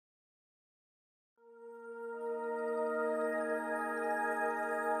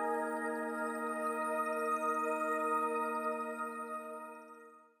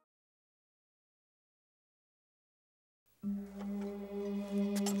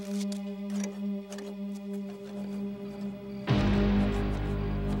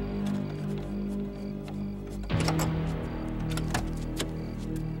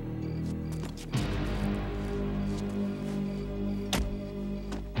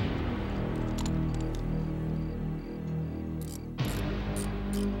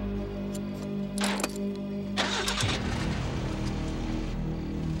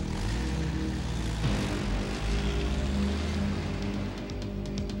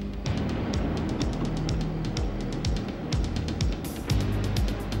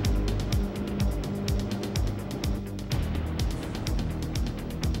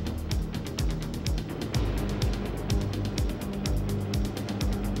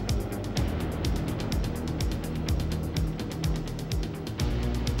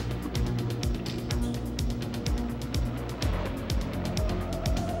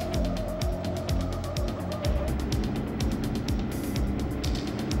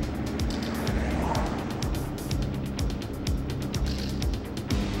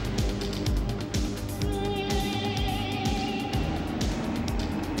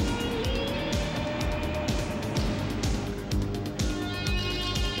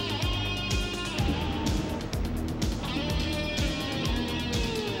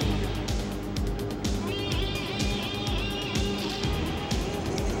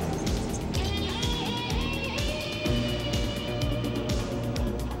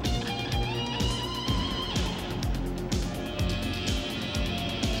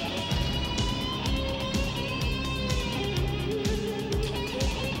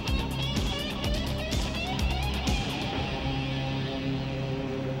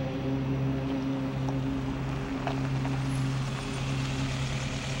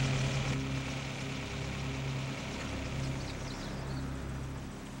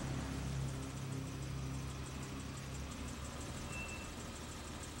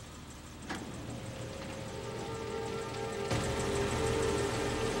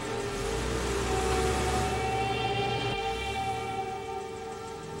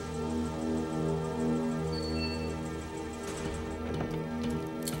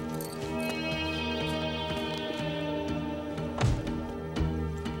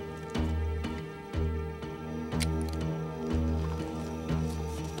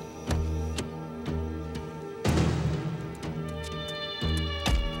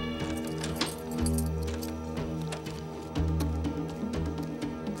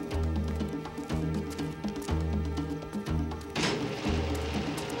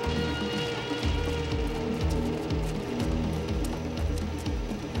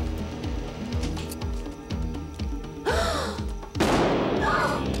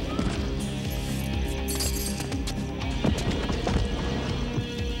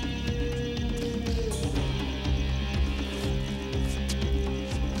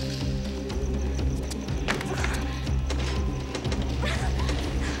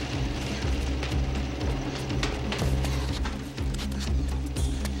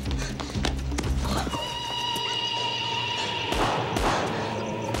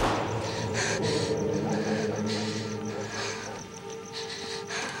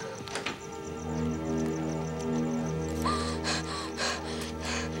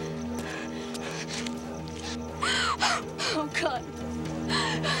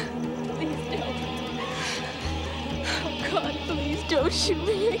don't shoot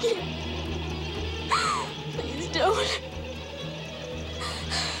me again. Please don't.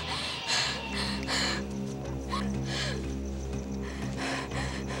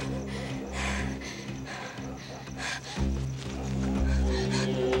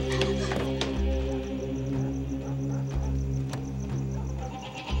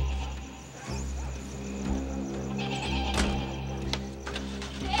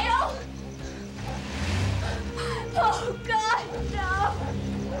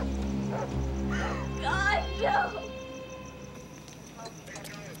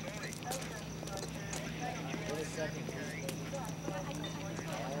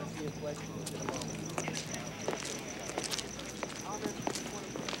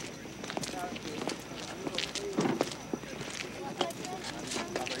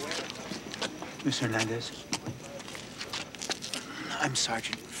 Miss Hernandez? I'm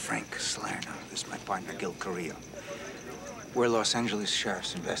Sergeant Frank Salerno. This is my partner, Gil Carrillo. We're Los Angeles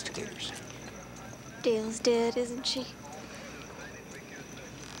Sheriff's investigators. Dale's dead, isn't she?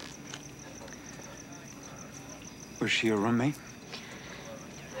 Was she a roommate?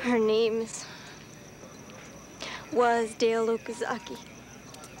 Her name was Dale Okazaki.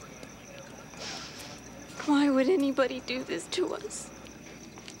 Why would anybody do this to us?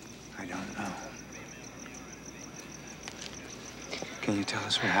 I don't know. Can you tell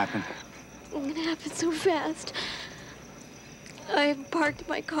us what happened? It happened so fast. I parked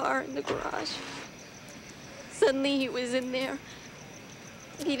my car in the garage. Suddenly he was in there.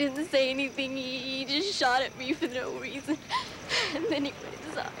 He didn't say anything. He just shot at me for no reason. And then he went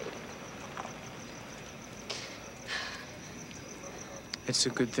inside. It's a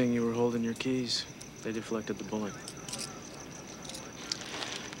good thing you were holding your keys. They deflected the bullet.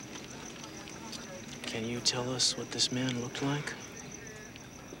 Can you tell us what this man looked like?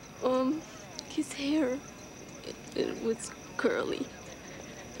 His hair, it was curly.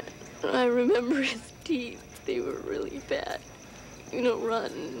 I remember his teeth. They were really bad. You know,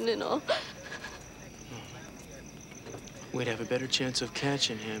 rotten and all. We'd have a better chance of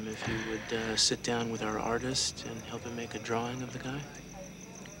catching him if you would sit down with our artist and help him make a drawing of the guy.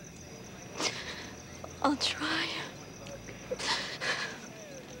 I'll try.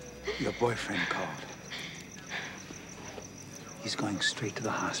 Your boyfriend called. He's going straight to the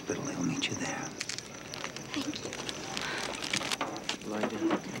hospital. He'll meet you there. Thank you. Lie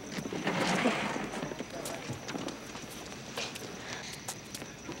down, okay?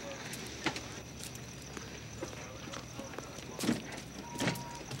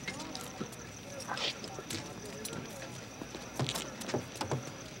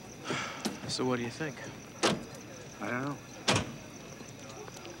 So what do you think? I don't know.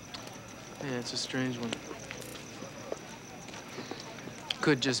 Yeah, it's a strange one.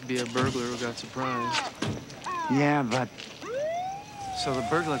 Could just be a burglar who got surprised. Yeah, but... So the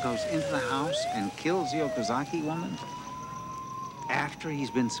burglar goes into the house and kills the Okazaki woman? After he's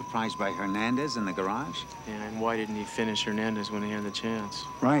been surprised by Hernandez in the garage? Yeah, and why didn't he finish Hernandez when he had the chance?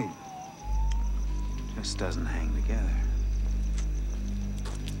 Right. Just doesn't hang together.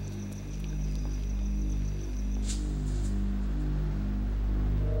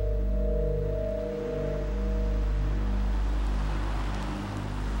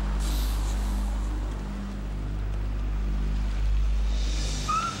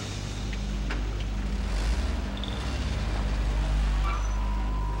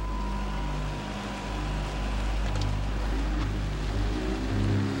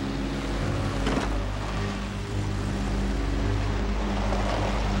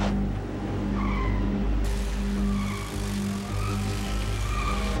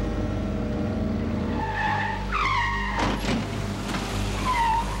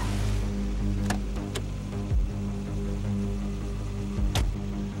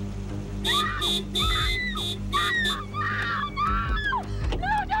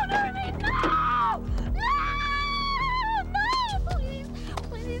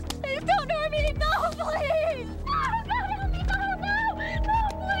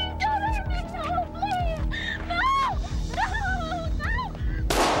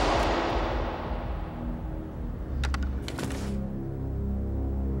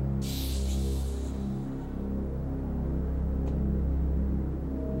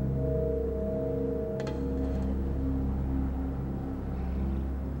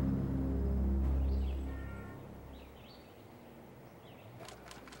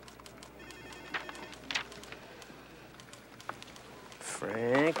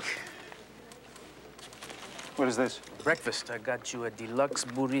 Frank. What is this? Breakfast. I got you a deluxe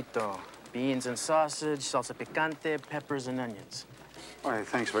burrito. Beans and sausage, salsa picante, peppers and onions. All right,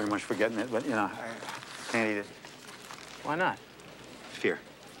 thanks very much for getting it, but, you know, I can't eat it. Why not?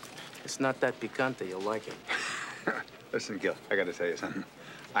 It's not that picante. You'll like it. Listen, Gil, I gotta tell you something.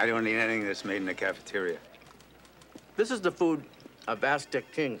 I don't eat anything that's made in the cafeteria. This is the food of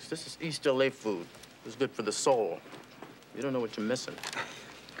Aztec kings. This is East LA food. It's good for the soul. You don't know what you're missing.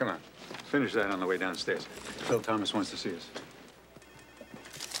 Come on, finish that on the way downstairs. Phil Thomas wants to see us.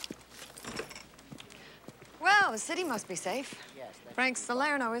 Well, the city must be safe. Frank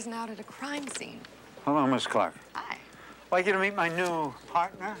Salerno isn't out at a crime scene. Hello, Miss Clark. Hi. I'd like you to meet my new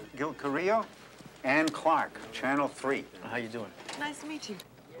partner, Gil Carrillo, and Clark, Channel 3. How you doing? Nice to meet you.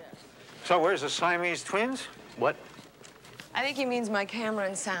 So where's the Siamese twins? What? I think he means my camera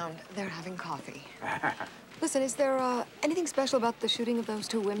and sound. They're having coffee. Listen, is there anything special about the shooting of those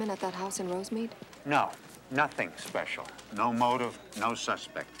 2 women at that house in Rosemead? No, nothing special. No motive, no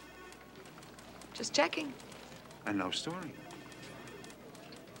suspect. Just checking. And no story.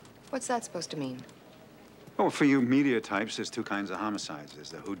 What's that supposed to mean? Oh, for you media types, there's 2 kinds of homicides. There's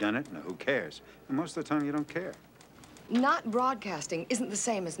the whodunit and the who cares. And most of the time, you don't care. Not broadcasting isn't the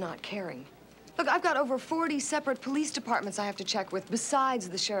same as not caring. Look, I've got over 40 separate police departments I have to check with, besides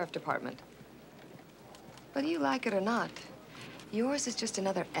the sheriff department. Whether you like it or not, yours is just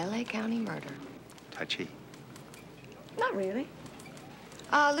another LA County murder. Touchy. Not really.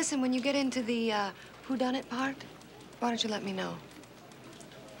 Listen, when you get into the whodunit part, why don't you let me know?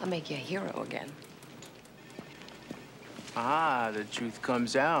 I'll make you a hero again. Ah, the truth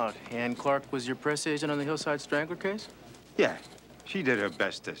comes out. Ann Clark was your press agent on the Hillside Strangler case? Yeah, she did her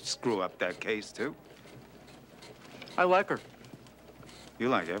best to screw up that case, too. I like her. You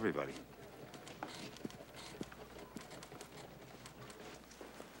like everybody.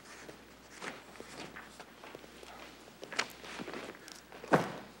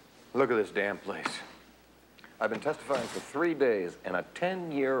 Look at this damn place. I've been testifying for 3 days in a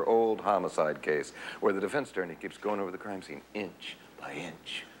 10-year-old homicide case where the defense attorney keeps going over the crime scene inch by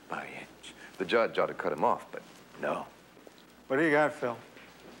inch by inch. The judge ought to cut him off, but no. What do you got, Phil?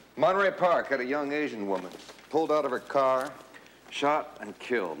 Monterey Park had a young Asian woman pulled out of her car, shot and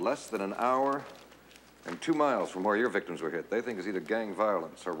killed less than an hour and 2 miles from where your victims were hit. They think it's either gang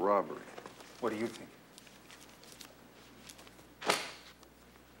violence or robbery. What do you think?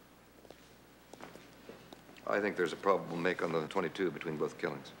 I think there's a probable make on the 22 between both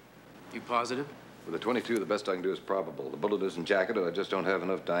killings. You positive? With the 22, the best I can do is probable. The bullet isn't jacketed. I just don't have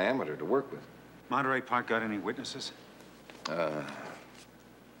enough diameter to work with. Monterey Park got any witnesses?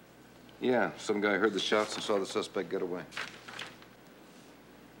 Yeah, some guy heard the shots and saw the suspect get away.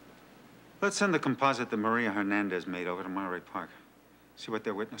 Let's send the composite that Maria Hernandez made over to Monterey Park. See what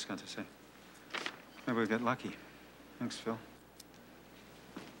their witness got to say. Maybe we'll get lucky. Thanks, Phil.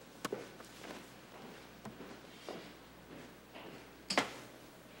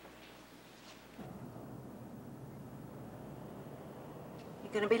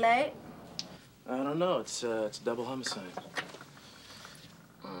 You gonna be late? I don't know. It's double homicide.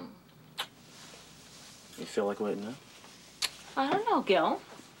 You feel like waiting, huh? I don't know, Gil.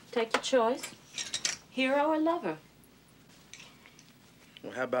 Take your choice. Hero or lover?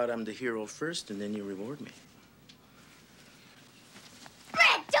 Well, how about I'm the hero first and then you reward me?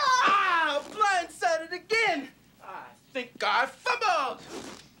 Red dog! Ah! Blindsided again! I think I fumbled!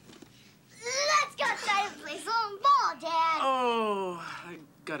 Let's go try to play some ball, Dad. Oh, I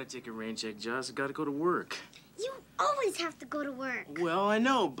gotta take a rain check, Joss. I gotta go to work. You always have to go to work. Well, I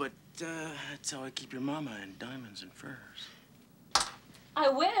know, but that's how I keep your mama in diamonds and furs. I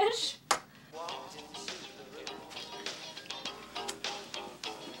wish.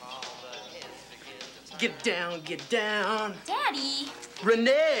 Get down, get down. Daddy!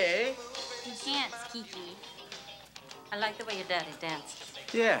 Renee! You dance, Kiki. I like the way your daddy dances.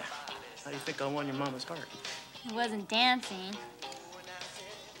 Yeah. How do you think I won your mama's heart? It wasn't dancing.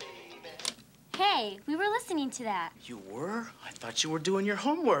 Hey, we were listening to that. You were? I thought you were doing your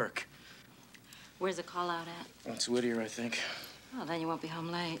homework. Where's the call out at? It's Whittier, I think. Oh, then you won't be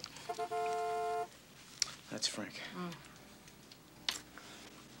home late. That's Frank.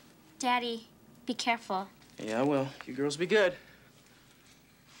 Daddy, be careful. Yeah, I will. You girls be good.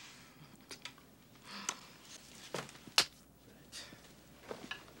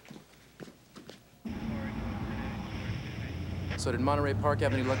 So did Monterey Park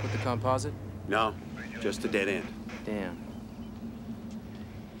have any luck with the composite? No, just a dead end. Damn.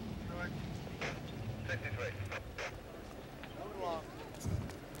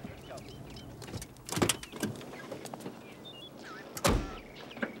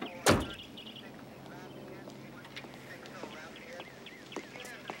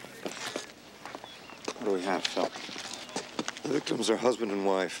 What do we have, Phil? The victims are husband and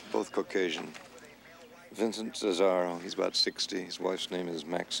wife, both Caucasian. Vincent Cesaro. He's about 60. His wife's name is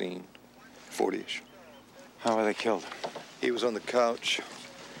Maxine, 40-ish. How were they killed? He was on the couch.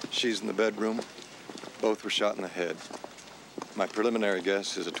 She's in the bedroom. Both were shot in the head. My preliminary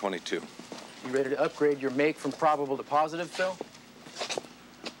guess is a .22. You ready to upgrade your make from probable to positive, Phil?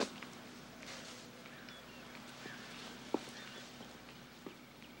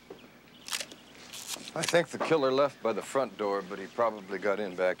 I think the killer left by the front door, but he probably got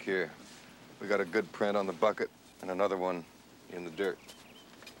in back here. We got a good print on the bucket and another one in the dirt.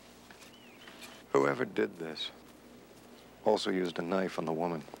 Whoever did this also used a knife on the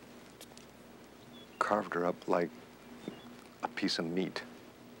woman. Carved her up like a piece of meat.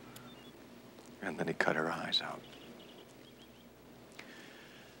 And then he cut her eyes out.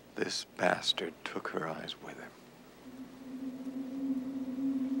 This bastard took her eyes with him.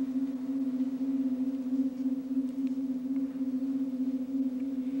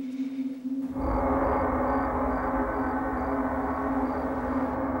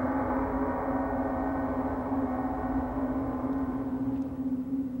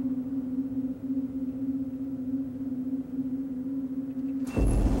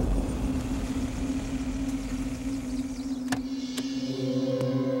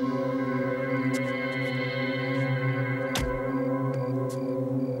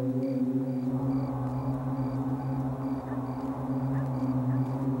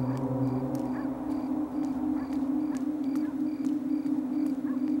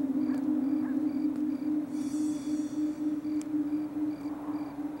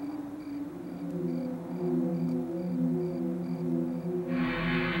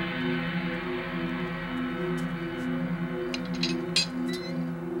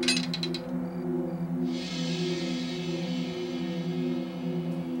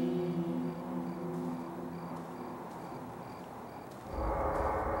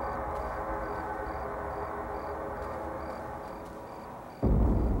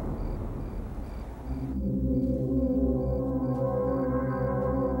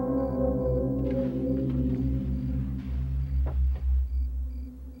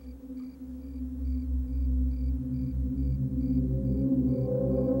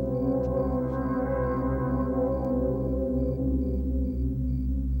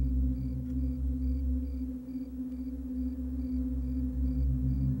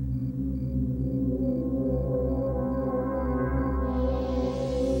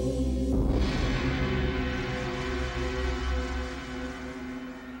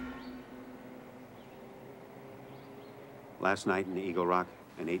 Last night in Eagle Rock,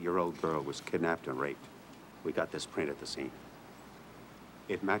 an 8-year-old girl was kidnapped and raped. We got this print at the scene.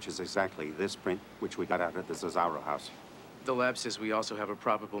 It matches exactly this print, which we got out at the Cesaro house. The lab says we also have a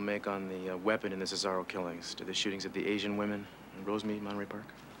probable make on the weapon in the Cesaro killings, to the shootings of the Asian women in Rosemead, Monterey Park.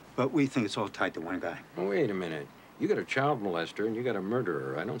 But we think it's all tied to one guy. Oh, wait a minute. You got a child molester and you got a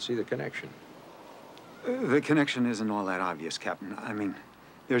murderer. I don't see the connection. The connection isn't all that obvious, Captain. I mean,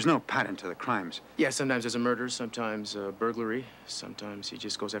 there's no pattern to the crimes. Yeah, sometimes there's a murder, sometimes a burglary, sometimes he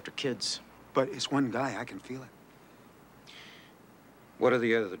just goes after kids. But it's one guy. I can feel it. What do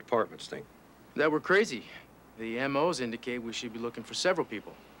the other departments think? That we're crazy. The MOs indicate we should be looking for several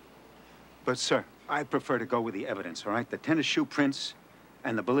people. But, sir, I prefer to go with the evidence, all right? The tennis shoe prints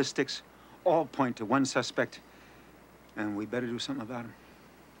and the ballistics all point to one suspect, and we better do something about him.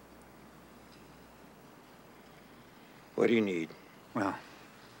 What do you need? Well,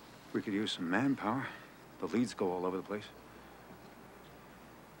 we could use some manpower. The leads go all over the place.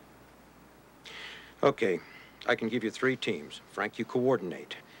 Okay, I can give you 3 teams. Frank, you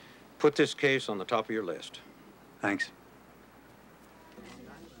coordinate. Put this case on the top of your list. Thanks.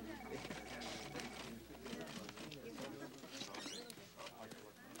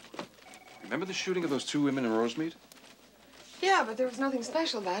 Remember the shooting of those 2 women in Rosemead? Yeah, but there was nothing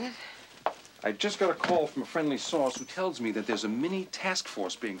special about it. I just got a call from a friendly source who tells me that there's a mini task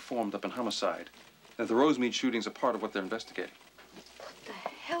force being formed up in homicide. That the Rosemead shooting's a part of what they're investigating. What the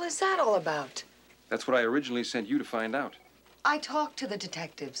hell is that all about? That's what I originally sent you to find out. I talked to the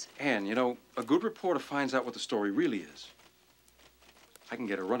detectives. Ann, you know, a good reporter finds out what the story really is. I can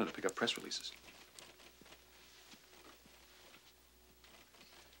get a runner to pick up press releases.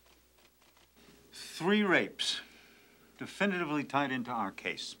 Three rapes, definitively tied into our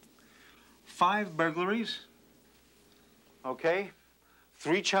case. 5 burglaries, okay?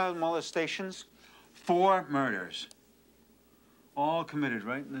 3 child molestations, 4 murders. All committed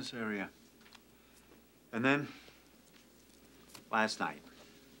right in this area. And then, last night,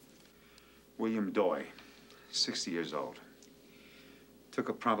 William Doy, 60 years old, took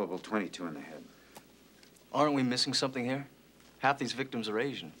a probable 22 in the head. Aren't we missing something here? Half these victims are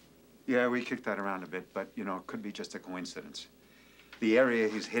Asian. Yeah, we kicked that around a bit, but, you know, it could be just a coincidence. The area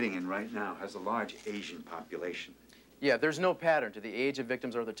he's hitting in right now has a large Asian population. Yeah, there's no pattern to the age of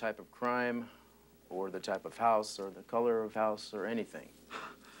victims or the type of crime or the type of house or the color of house or anything.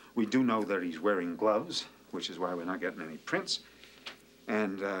 We do know that he's wearing gloves, which is why we're not getting any prints.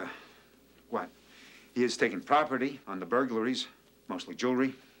 And, what? He is taking property on the burglaries, mostly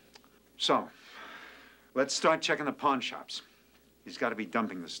jewelry. So, let's start checking the pawn shops. He's got to be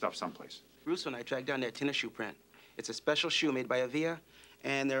dumping this stuff someplace. Bruce and I tracked down their tennis shoe print. It's a special shoe made by Avia,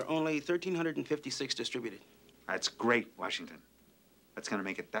 and there are only 1,356 distributed. That's great, Washington. That's going to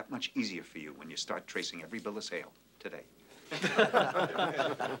make it that much easier for you when you start tracing every bill of sale today.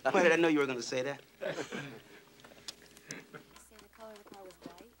 Why did I know you were going to say that?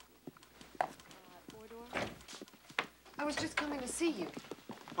 I was just coming to see you.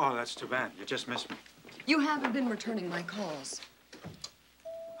 Oh, that's too bad. You just missed me. You haven't been returning my calls.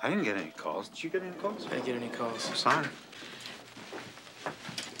 I didn't get any calls. Did you get any calls? I didn't get any calls. Sorry.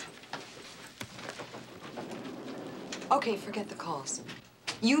 Okay, forget the calls.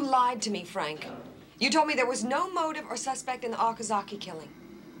 You lied to me, Frank. You told me there was no motive or suspect in the Okazaki killing.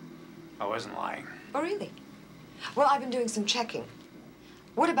 I wasn't lying. Oh, really? Well, I've been doing some checking.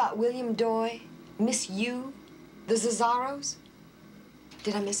 What about William Doy, Miss Yu, the Zazaros?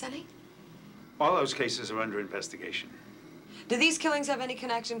 Did I miss any? All those cases are under investigation. Do these killings have any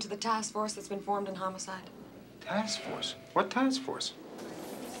connection to the task force that's been formed in homicide? Task force? What task force?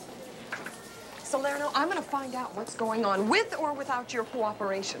 Salerno, I'm gonna find out what's going on, with or without your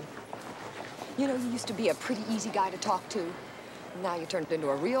cooperation. You know, you used to be a pretty easy guy to talk to. Now you turned into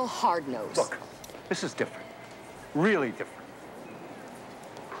a real hard-nose. Look, this is different. Really different.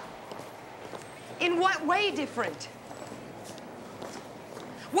 In what way different?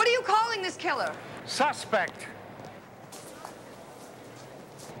 What are you calling this killer? Suspect.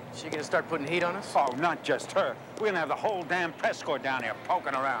 She gonna start putting heat on us? Oh, not just her. We're gonna have the whole damn press corps down here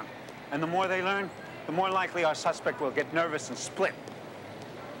poking around. And the more they learn, the more likely our suspect will get nervous and split.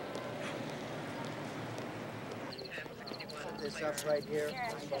 This up right here,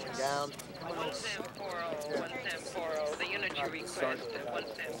 going down. 1740, 1740, the unitary request is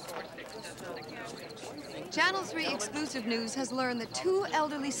 1746. Channel 3 exclusive news has learned that two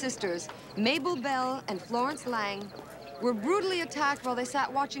elderly sisters, Mabel Bell and Florence Lang, were brutally attacked while they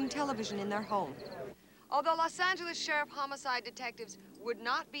sat watching television in their home. Although Los Angeles Sheriff homicide detectives would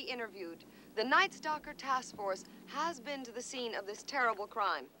not be interviewed, the Night Stalker task force has been to the scene of this terrible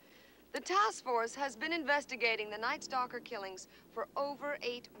crime. The task force has been investigating the Night Stalker killings for over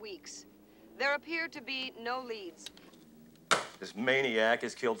 8 weeks. There appear to be no leads. This maniac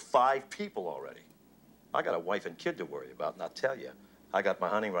has killed 5 people already. I got a wife and kid to worry about, and I'll tell you, I got my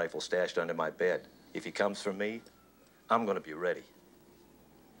hunting rifle stashed under my bed. If he comes for me, I'm gonna be ready.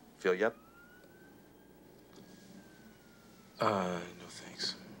 Fill you up? No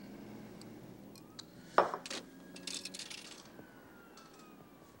thanks.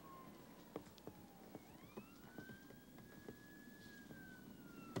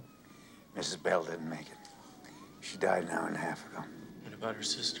 Mrs. Bell didn't make it. She died an hour and a half ago. What about her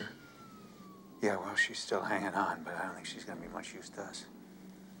sister? Yeah, well, she's still hanging on, but I don't think she's gonna be much use to us.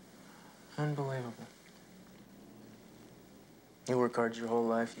 Unbelievable. You work hard your whole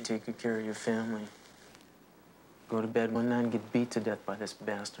life, you take good care of your family. Go to bed one night and get beat to death by this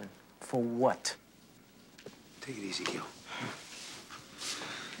bastard. For what? Take it easy, Gil.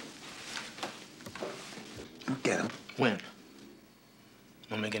 I'll get him. When?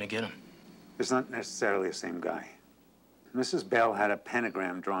 When am I gonna get him? It's not necessarily the same guy. Mrs. Bell had a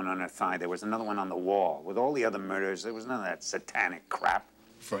pentagram drawn on her thigh. There was another one on the wall. With all the other murders, there was none of that satanic crap.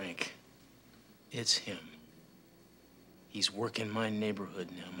 Frank, it's him. He's working my neighborhood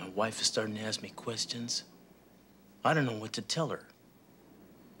now. My wife is starting to ask me questions. I don't know what to tell her.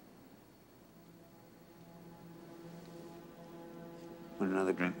 Want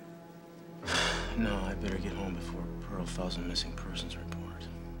another drink? No, I better get home before Pearl files a missing persons report.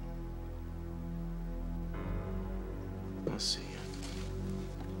 I'll see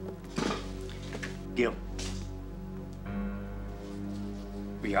you. Gil.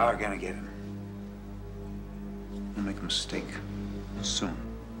 We are gonna get him. We'll make a mistake soon.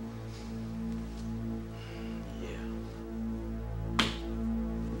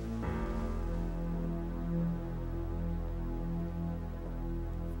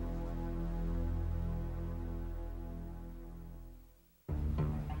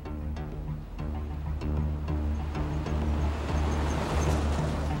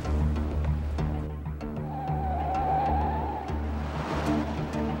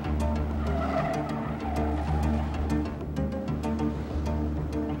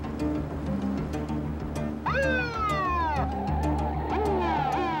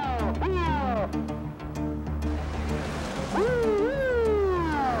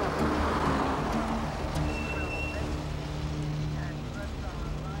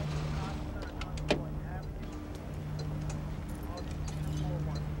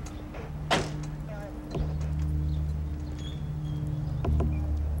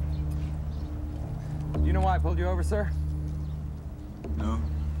 pulled you over, sir? No.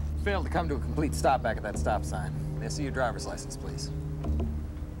 Failed to come to a complete stop back at that stop sign. May I see your driver's license, please?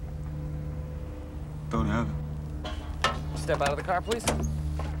 Don't have it. Step out of the car, please. Do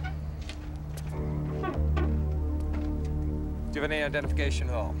you have any identification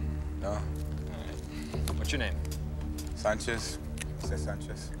at all? No. All right. What's your name? Sanchez. Say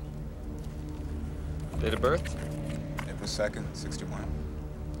Sanchez. Date of birth? April 2nd, 61.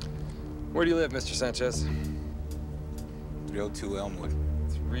 Where do you live, Mr. Sanchez? 302 Elmwood.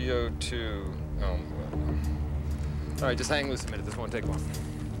 302 Elmwood. All right, just hang loose a minute. This won't take long.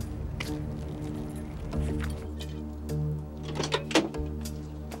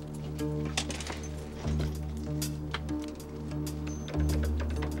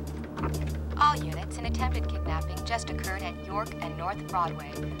 All units, an attempted kidnapping just occurred at York and North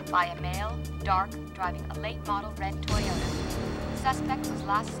Broadway by a male, dark, driving a late model red Toyota. The suspect was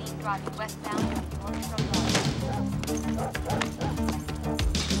last seen driving westbound from York from Broadway.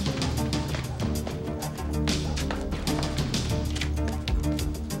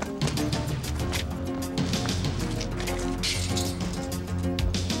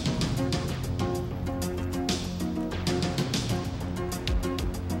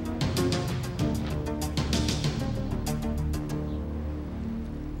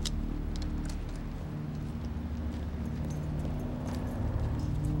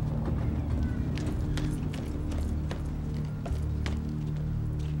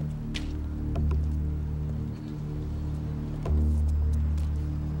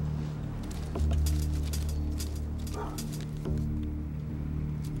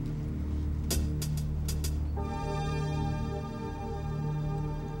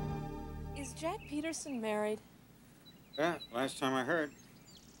 Jack Peterson married? Yeah, last time I heard.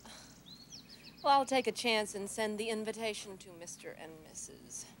 Well, I'll take a chance and send the invitation to Mr. and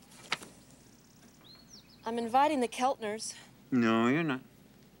Mrs. I'm inviting the Keltners. No, you're not.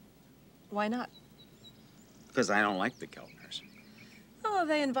 Why not? Because I don't like the Keltners. Oh,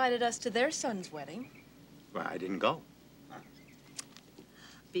 they invited us to their son's wedding. Well, I didn't go.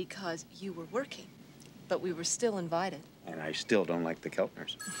 Because you were working. But we were still invited. And I still don't like the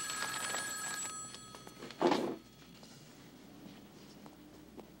Keltners.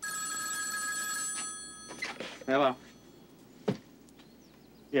 Hello.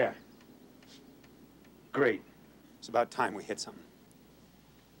 Yeah. Great. It's about time we hit something.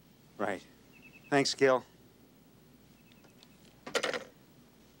 Right. Thanks, Gil.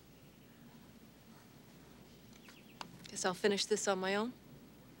 Guess I'll finish this on my own.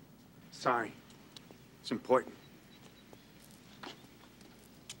 Sorry. It's important.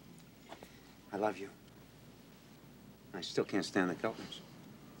 I love you. I still can't stand the Keltners.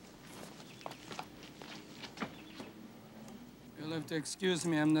 You'll have to excuse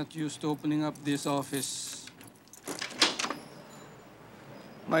me. I'm not used to opening up this office.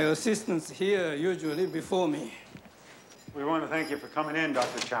 My assistant's here usually before me. We want to thank you for coming in,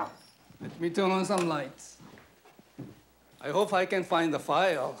 Dr. Chow. Let me turn on some lights. I hope I can find the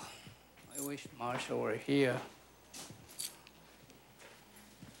file. I wish Marshall were here.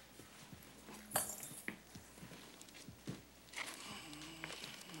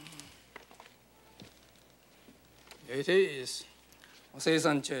 Here it is. Jose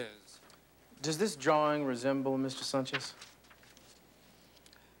Sanchez. Does this drawing resemble Mr. Sanchez?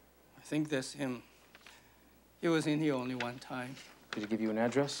 I think that's him. He was in here only one time. Did he give you an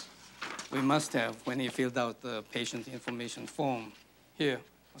address? We must have when he filled out the patient information form. Here,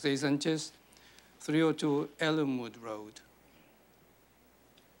 Jose Sanchez, 302 Elmwood Road.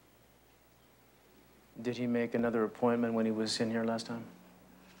 Did he make another appointment when he was in here last time?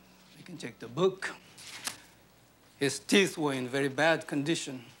 We can check the book. His teeth were in very bad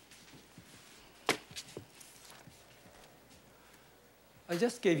condition. I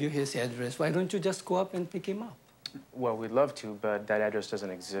just gave you his address. Why don't you just go up and pick him up? Well, we'd love to, but that address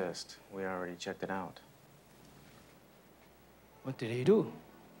doesn't exist. We already checked it out. What did he do?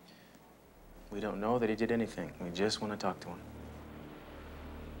 We don't know that he did anything. We just want to talk to him.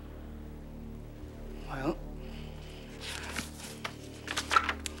 Well,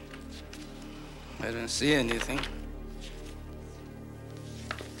 I don't see anything.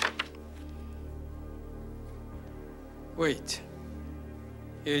 Wait.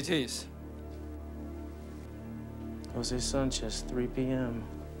 Here it is. Jose Sanchez, 3 p.m.,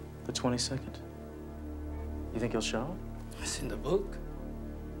 the 22nd. You think he'll show up? It's in the book.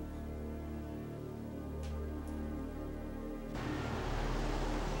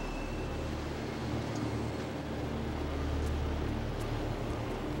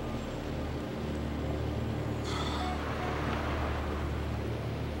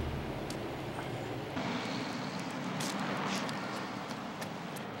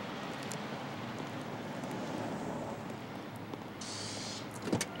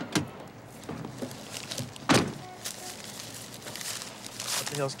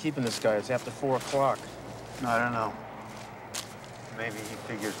 the hell's keeping this guy? It's after 4 o'clock. I don't know. Maybe he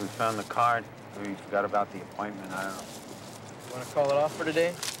figures we found the card. Maybe he forgot about the appointment. I don't know. You want to call it off for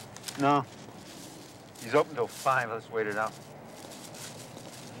today? No. He's open till 5. Let's wait it out.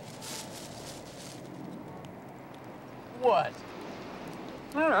 What?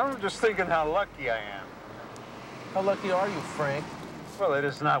 I don't know. I'm just thinking how lucky I am. How lucky are you, Frank? Well, it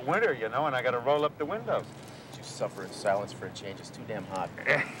is not winter, you know, and I got to roll up the windows. You suffer in silence for a change. It's too damn hot.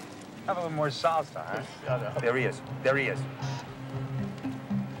 Have a little more salsa, huh? Shut up. There he is. There he is.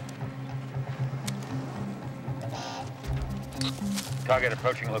 Target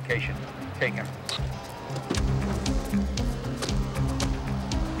approaching location. Take him.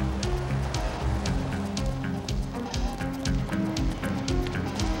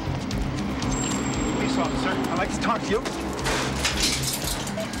 Police officer, I'd like to talk to you.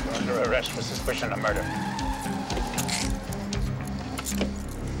 You're under arrest for suspicion of murder.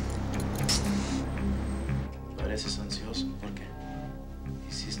 Pareces ansioso. ¿Por qué?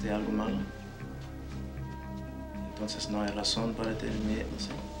 ¿Hiciste algo malo? Entonces no hay razón para tener miedo,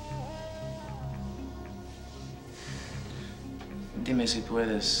 ¿sí? Dime si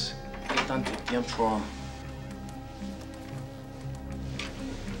puedes, ¿qué tanto tiempo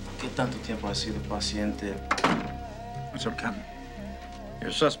has sido paciente? What's up, Captain?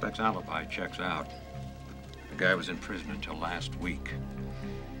 Your suspect's alibi checks out. The guy was in prison until last week.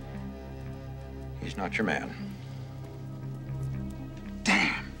 He's not your man.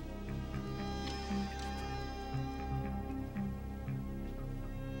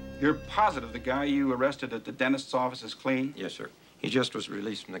 You're positive the guy you arrested at the dentist's office is clean? Yes, sir. He just was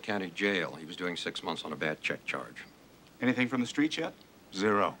released from the county jail. He was doing 6 months on a bad check charge. Anything from the streets yet?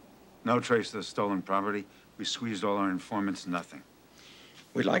 0. No trace of the stolen property. We squeezed all our informants, nothing.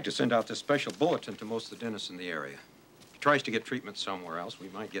 We'd like to send out this special bulletin to most of the dentists in the area. If he tries to get treatment somewhere else, we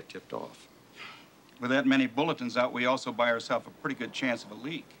might get tipped off. With that many bulletins out, we also buy ourselves a pretty good chance of a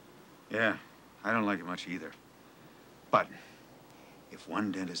leak. Yeah, I don't like it much either. But if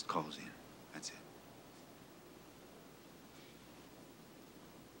one dentist calls in, that's it.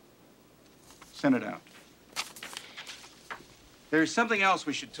 Send it out. There's something else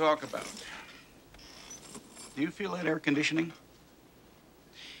we should talk about. Do you feel that air conditioning?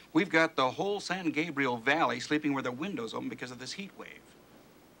 We've got the whole San Gabriel Valley sleeping with their windows open because of this heat wave.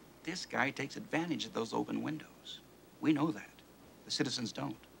 This guy takes advantage of those open windows. We know that. The citizens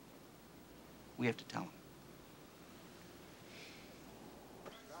don't. We have to tell them.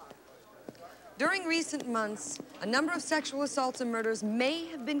 During recent months, a number of sexual assaults and murders may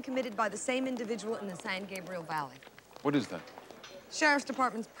have been committed by the same individual in the San Gabriel Valley. What is that? Sheriff's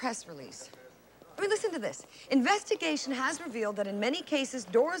Department's press release. I mean, listen to this. Investigation has revealed that in many cases,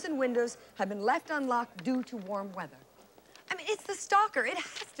 doors and windows have been left unlocked due to warm weather. I mean, it's the stalker. It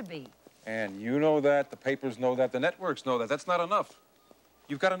has to be. And you know that, the papers know that, the networks know that. That's not enough.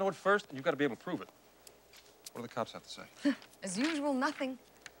 You've got to know it first, and you've got to be able to prove it. What do the cops have to say? As usual, nothing.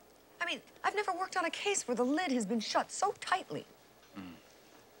 I mean, I've never worked on a case where the lid has been shut so tightly.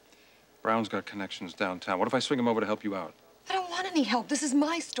 Brown's got connections downtown. What if I swing him over to help you out? I don't want any help. This is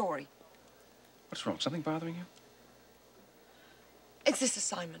my story. What's wrong? Something bothering you? It's this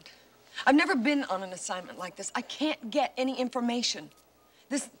assignment. I've never been on an assignment like this. I can't get any information.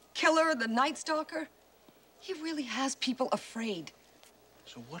 This killer, the Night Stalker, he really has people afraid.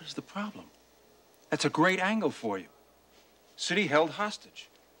 So what is the problem? That's a great angle for you. City held hostage.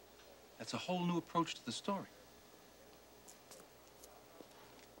 That's a whole new approach to the story.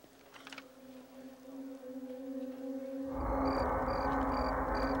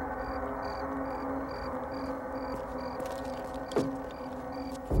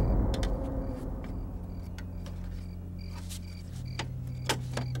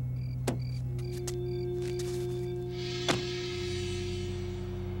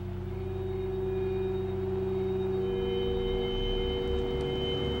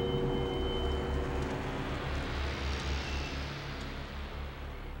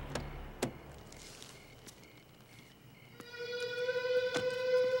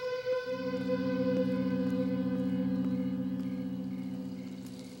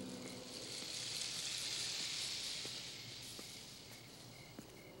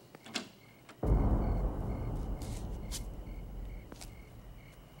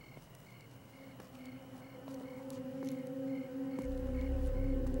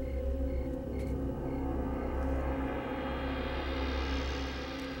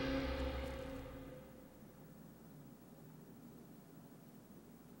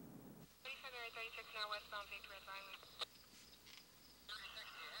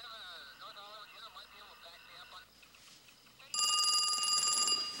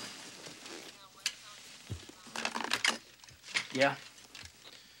 Yeah?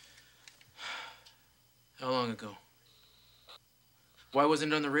 How long ago? Why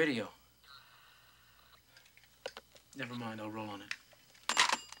wasn't it on the radio? Never mind, I'll roll on it.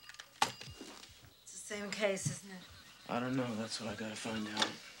 It's the same case, isn't it? I don't know, that's what I gotta find out.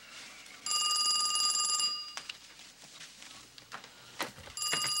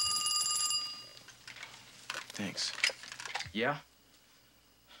 Thanks. Yeah?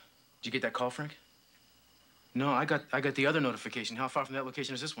 Did you get that call, Frank? No, I got the other notification. How far from that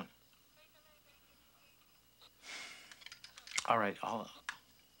location is this one? All right, I'll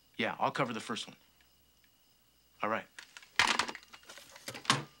cover the first one. All right.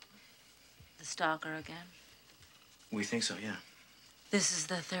 The stalker again? We think so, yeah. This is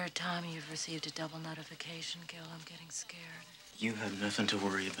the third time you've received a double notification, Gil. I'm getting scared. You have nothing to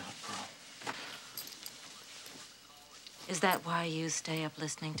worry about, Pearl. Is that why you stay up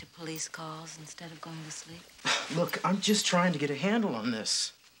listening to police calls instead of going to sleep? Look, I'm just trying to get a handle on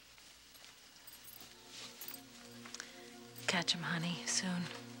this. Catch him, honey, soon.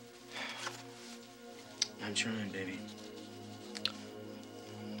 I'm trying, baby.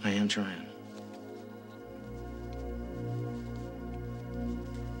 I am trying.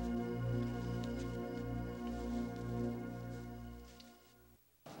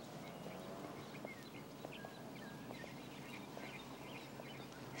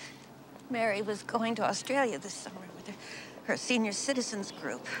 Mary was going to Australia this summer with her senior citizens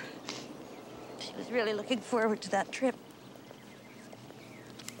group. She was really looking forward to that trip.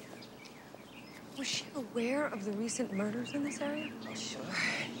 Was she aware of the recent murders in this area? Oh, sure.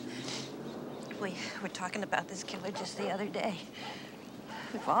 We were talking about this killer just the other day.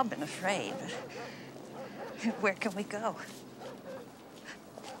 We've all been afraid, but where can we go?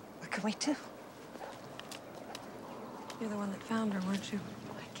 What can we do? You're the one that found her, weren't you?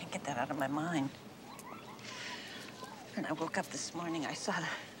 I can't get that out of my mind. When I woke up this morning, I saw the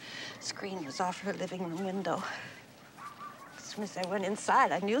screen was off her living room window. As soon as I went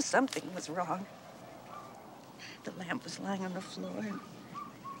inside, I knew something was wrong. The lamp was lying on the floor, and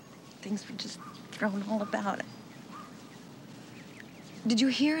things were just thrown all about it. Did you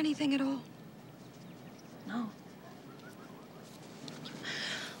hear anything at all? No.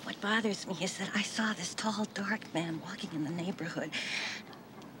 What bothers me is that I saw this tall, dark man walking in the neighborhood,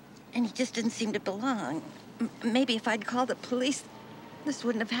 and he just didn't seem to belong. Maybe if I'd called the police, this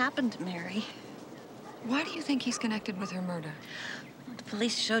wouldn't have happened to Mary. Why do you think he's connected with her murder? Well, the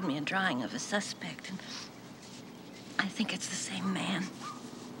police showed me a drawing of a suspect, and I think it's the same man.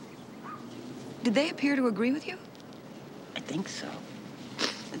 Did they appear to agree with you? I think so.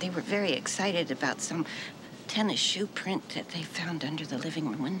 They were very excited about some tennis shoe print that they found under the living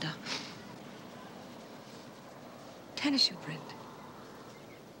room window. Tennis shoe print?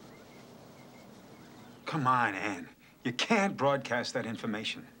 Come on, Anne. You can't broadcast that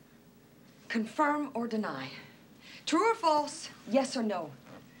information. Confirm or deny. True or false, yes or no?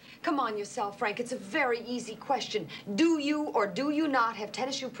 Come on yourself, Frank. It's a very easy question. Do you or do you not have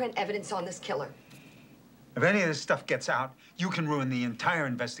tennis shoe print evidence on this killer? If any of this stuff gets out, you can ruin the entire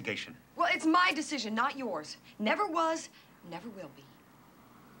investigation. Well, it's my decision, not yours. Never was, never will be.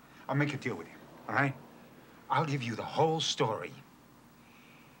 I'll make a deal with you, all right? I'll give you the whole story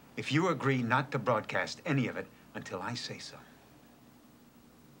if you agree not to broadcast any of it until I say so.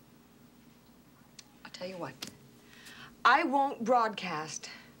 I'll tell you what. I won't broadcast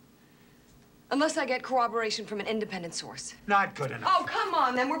unless I get corroboration from an independent source. Not good enough. Oh, come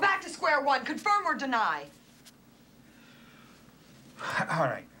on, then. We're back to square one. Confirm or deny. All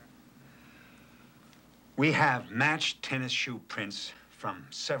right. We have matched tennis shoe prints from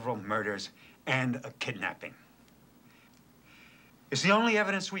several murders and a kidnapping. It's the only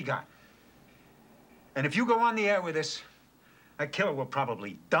evidence we got. And if you go on the air with this, that killer will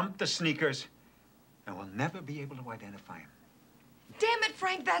probably dump the sneakers and we'll never be able to identify him. Damn it,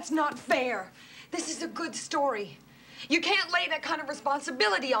 Frank, that's not fair. This is a good story. You can't lay that kind of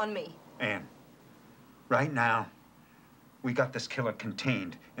responsibility on me. Anne, right now, we got this killer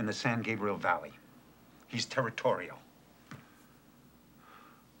contained in the San Gabriel Valley. He's territorial.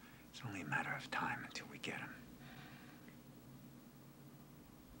 It's only a matter of time until we get him.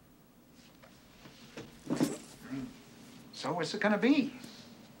 So what's it gonna be?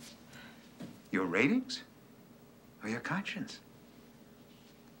 Your ratings or your conscience?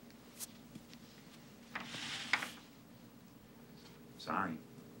 Sorry.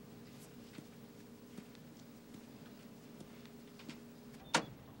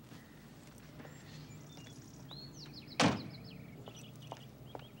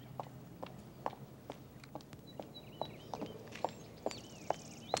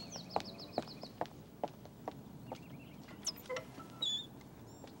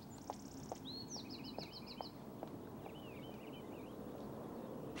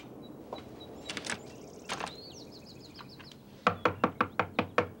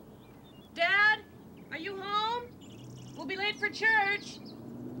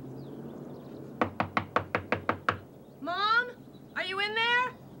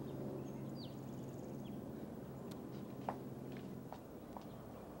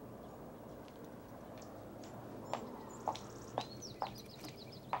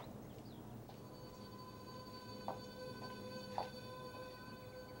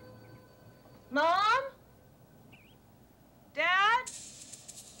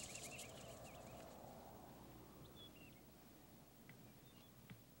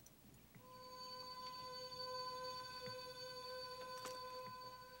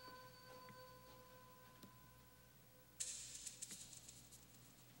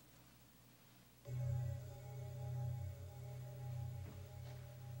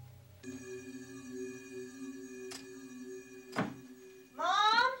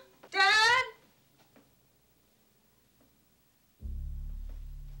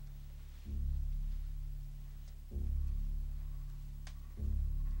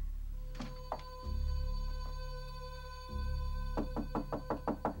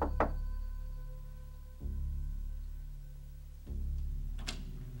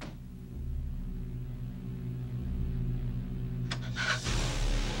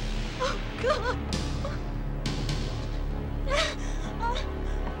 God. Oh,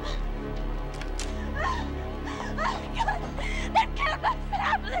 God. They killed my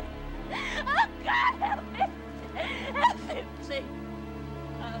family. Oh, God, help me. Help me, please.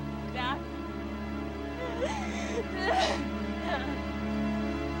 Oh, God.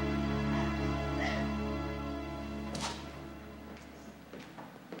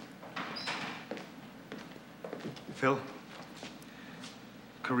 Phil,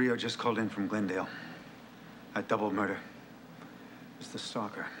 Carrillo just called in from Glendale. A double murder. It's the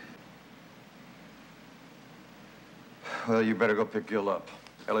stalker. Well, you better go pick Gil up.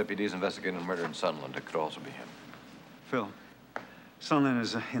 LAPD's investigating a murder in Sunland. It could also be him. Phil, Sunland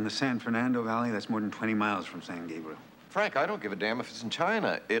is in the San Fernando Valley. That's more than 20 miles from San Gabriel. Frank, I don't give a damn if it's in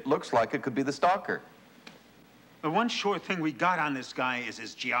China. It looks like it could be the stalker. The one sure thing we got on this guy is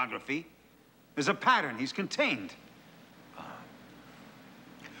his geography. There's a pattern. He's contained.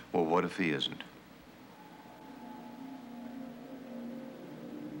 Well, what if he isn't?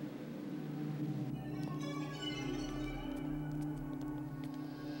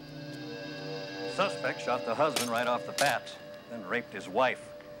 Suspect shot the husband right off the bat, then raped his wife.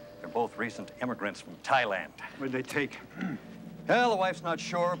 They're both recent immigrants from Thailand. What'd they take? Well, the wife's not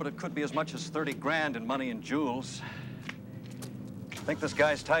sure, but it could be as much as 30 grand in money and jewels. Think this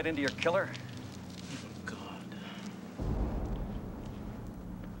guy's tied into your killer?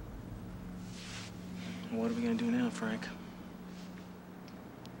 What are we gonna do now, Frank?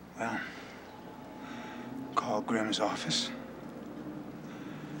 Well, call Grimm's office.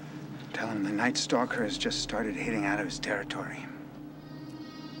 Tell him the Night Stalker has just started hitting out of his territory.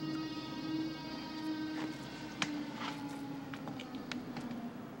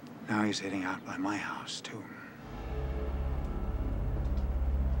 Now he's hitting out by my house, too.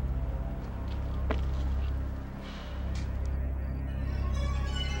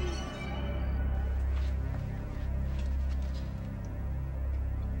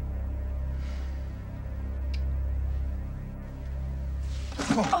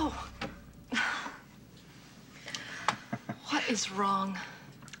 Oh. What is wrong?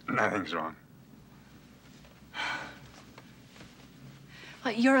 Nothing's wrong.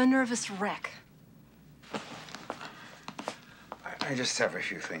 You're a nervous wreck. I just have a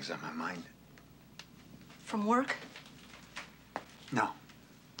few things on my mind. From work? No.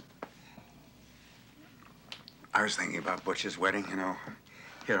 I was thinking about Butch's wedding, you know.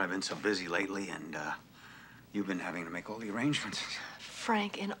 Here, I've been so busy lately, and you've been having to make all the arrangements.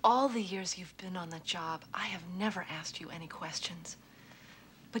 Frank, in all the years you've been on the job, I have never asked you any questions.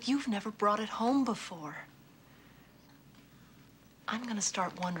 But you've never brought it home before. I'm gonna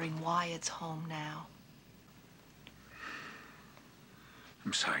start wondering why it's home now.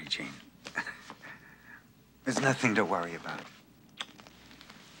 I'm sorry, Jane. There's nothing to worry about.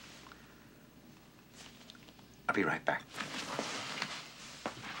 I'll be right back.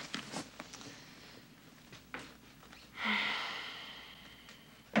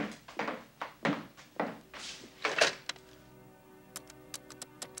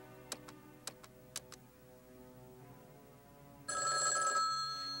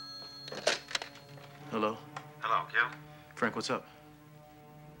 Hello? Hello, Gil? Frank, what's up?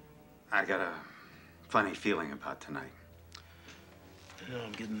 I got a funny feeling about tonight. No,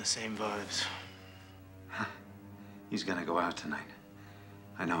 I'm getting the same vibes. He's gonna go out tonight.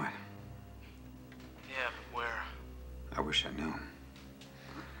 I know it. Yeah, but where? I wish I knew.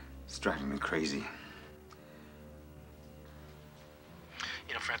 It's driving me crazy.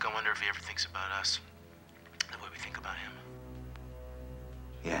 You know, Frank, I wonder if he ever thinks about us the way we think about him.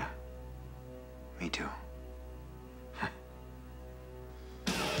 Yeah. Me too.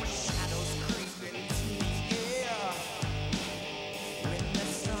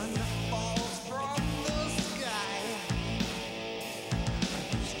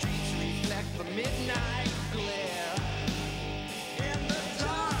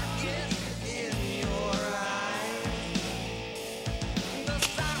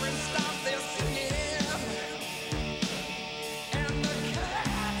 And the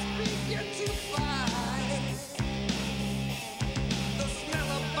cats begin to fight.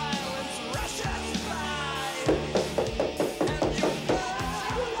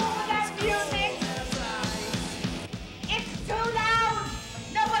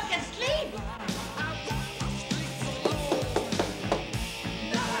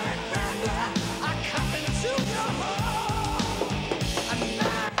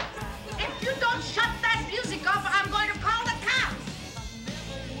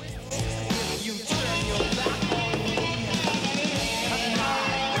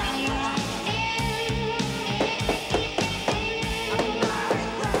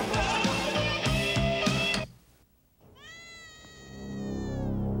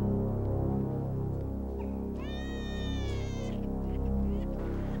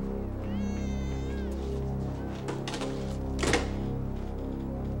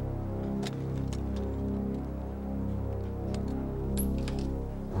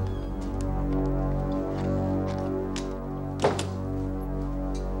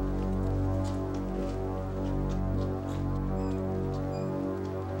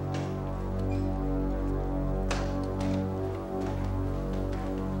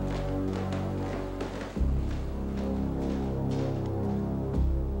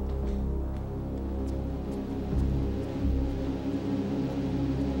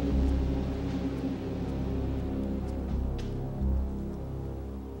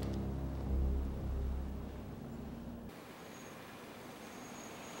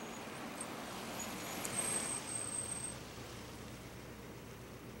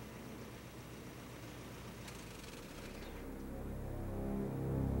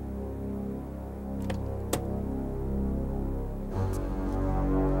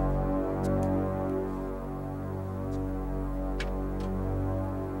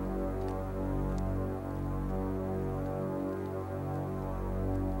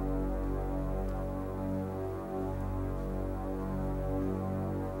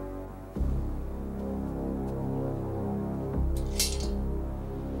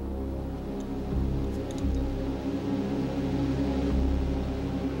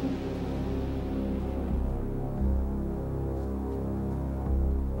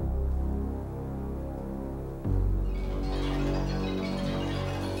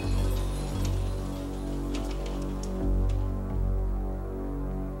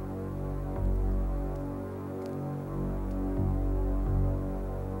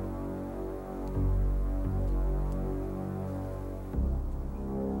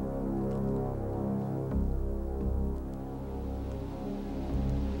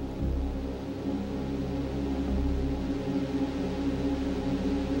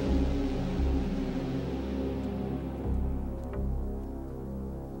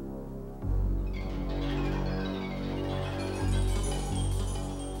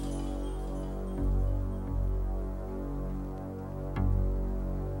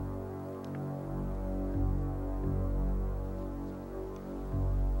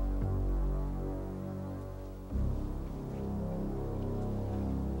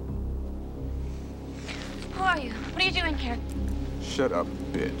 are you? What are you doing here? Shut up,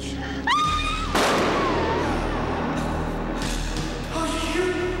 bitch.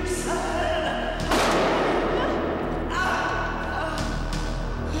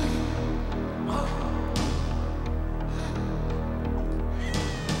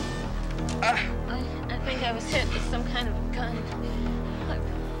 I think I was hit with some kind of a gun.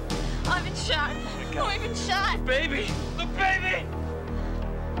 I've been shot. Oh, I've been shot. Baby! The baby!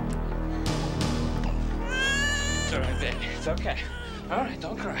 It's all right, baby. It's okay. All right,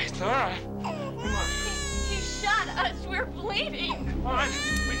 don't cry. It's all right. Come on. He shot us. We're bleeding. Come on.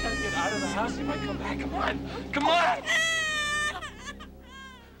 We gotta get out of the house. He might come back. Come on. Come on!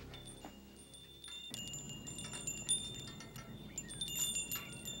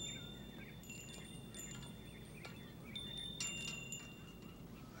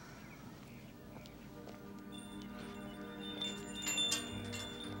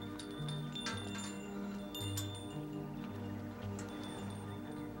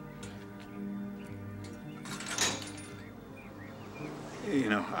 You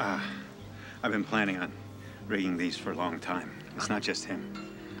know, I've been planning on rigging these for a long time. It's not just him.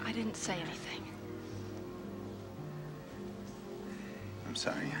 I didn't say anything. I'm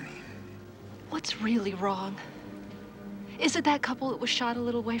sorry, honey. What's really wrong? Is it that couple that was shot a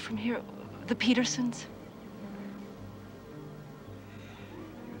little way from here, the Petersons?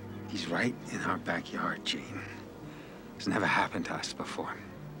 He's right in our backyard, Jean. It's never happened to us before.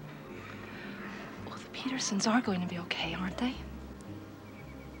 Well, the Petersons are going to be okay, aren't they?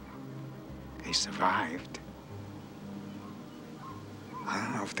 They survived. I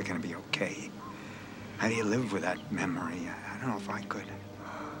don't know if they're gonna be okay. How do you live with that memory? I don't know if I could.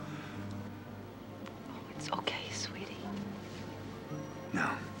 Oh, it's okay, sweetie. No,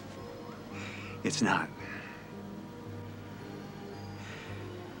 it's not.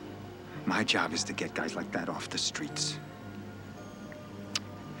 My job is to get guys like that off the streets.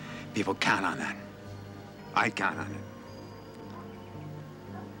 People count on that. I count on it.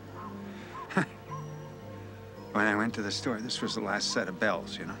 When I went to the store, this was the last set of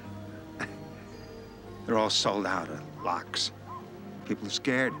bells, you know. They're all sold out of locks. People are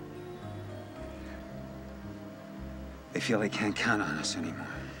scared. They feel they can't count on us anymore.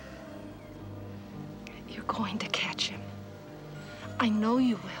 You're going to catch him. I know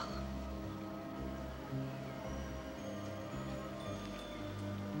you will.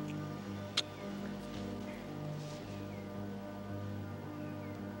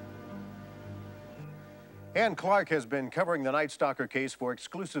 Ann Clark has been covering the Night Stalker case for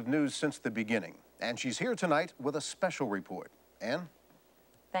Exclusive News since the beginning, and she's here tonight with a special report. Ann?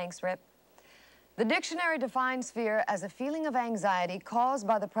 Thanks, Rip. The dictionary defines fear as a feeling of anxiety caused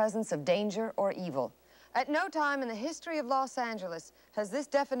by the presence of danger or evil. At no time in the history of Los Angeles has this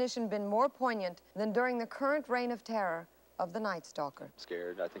definition been more poignant than during the current reign of terror of the Night Stalker.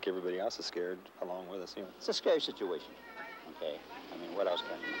 Scared. I think everybody else is scared along with us. You know, it's a scary situation. Okay. I mean, what else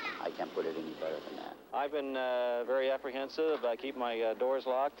I can't put it any better than that. I've been very apprehensive. I keep my doors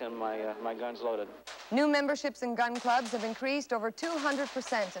locked and my guns loaded. New memberships in gun clubs have increased over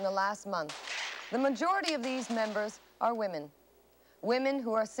 200% in the last month. The majority of these members are women. Women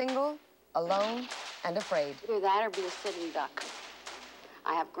who are single, alone, and afraid. Either that or be a sitting duck.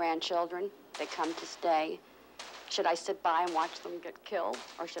 I have grandchildren. They come to stay. Should I sit by and watch them get killed,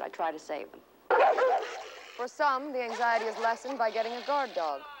 or should I try to save them? For some, the anxiety is lessened by getting a guard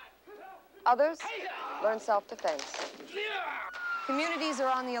dog. Others learn self-defense. Communities are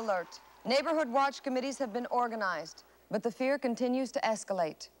on the alert. Neighborhood watch committees have been organized, but the fear continues to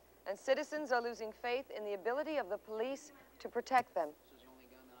escalate. And citizens are losing faith in the ability of the police to protect them.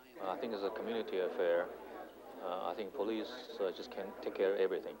 I think it's a community affair. I think police just can't take care of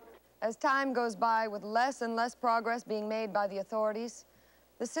everything. As time goes by with less and less progress being made by the authorities,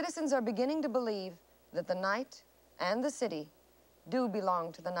 the citizens are beginning to believe that the night and the city do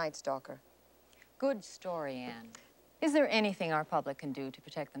belong to the Night Stalker. Good story, Ann. Is there anything our public can do to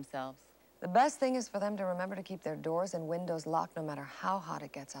protect themselves? The best thing is for them to remember to keep their doors and windows locked no matter how hot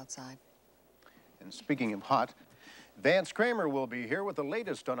it gets outside. And speaking of hot, Vance Kramer will be here with the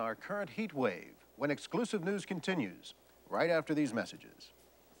latest on our current heat wave when Exclusive News continues, right after these messages.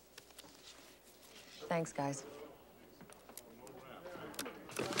 Thanks, guys.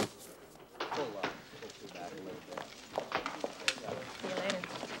 See you later.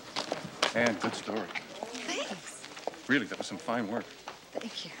 Ann, good story. Thanks. Really, that was some fine work.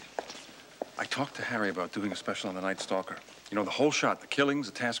 Thank you. I talked to Harry about doing a special on the Night Stalker. You know, the whole shot, the killings,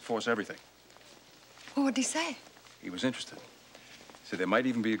 the task force, everything. Well, what'd he say? He was interested. He said there might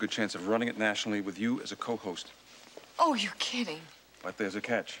even be a good chance of running it nationally with you as a co-host. Oh, you're kidding. But there's a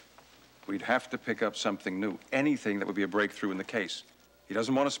catch. We'd have to pick up something new, anything that would be a breakthrough in the case. He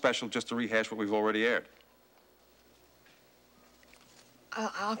doesn't want a special just to rehash what we've already aired.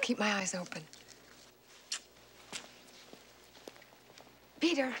 I'll keep my eyes open.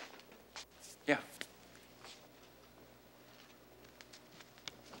 Peter. Yeah.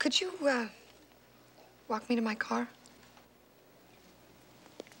 Could you, walk me to my car?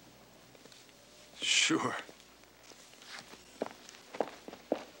 Sure.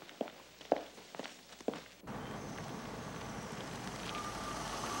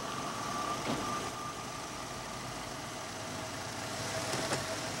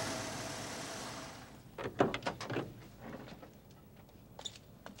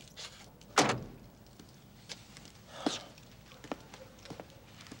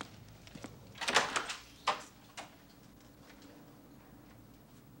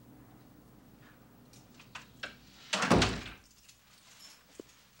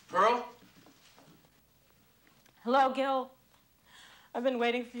 Hello, Gil. I've been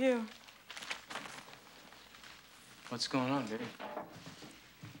waiting for you. What's going on, baby?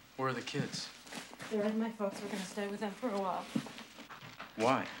 Where are the kids? They're at my folks. We're gonna stay with them for a while.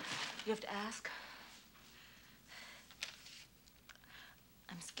 Why? You have to ask.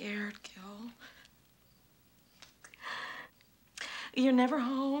 I'm scared, Gil. You're never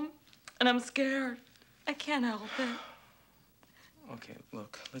home, and I'm scared. I can't help it. Okay,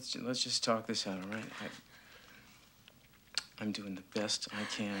 look, let's just talk this out, all right? I'm doing the best I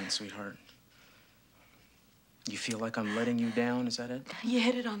can, sweetheart. You feel like I'm letting you down, is that it? You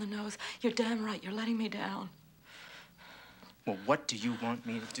hit it on the nose. You're damn right. You're letting me down. Well, what do you want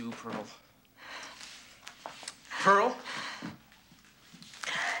me to do, Pearl? Pearl?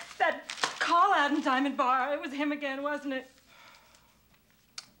 That call out in Diamond Bar, it was him again, wasn't it?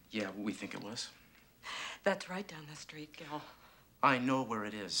 Yeah, we think it was. That's right down the street, Gil. I know where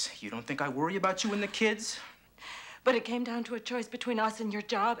it is. You don't think I worry about you and the kids? But it came down to a choice between us and your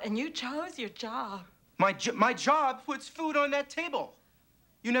job, and you chose your job. My job puts food on that table.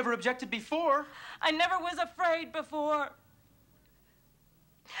 You never objected before. I never was afraid before.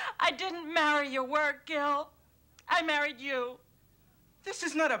 I didn't marry your work, Gil. I married you. This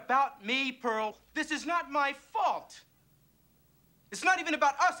is not about me, Pearl. This is not my fault. It's not even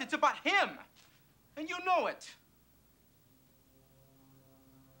about us, it's about him. And you know it.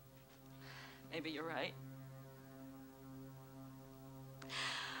 Maybe you're right.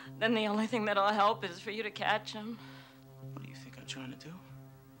 Then the only thing that'll help is for you to catch him. What do you think I'm trying to do?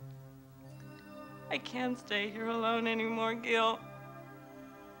 I can't stay here alone anymore, Gil.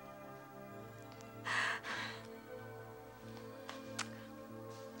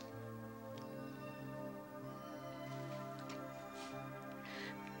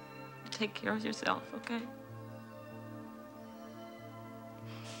 Take care of yourself, okay?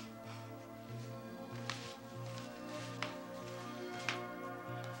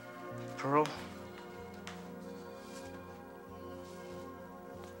 Pearl?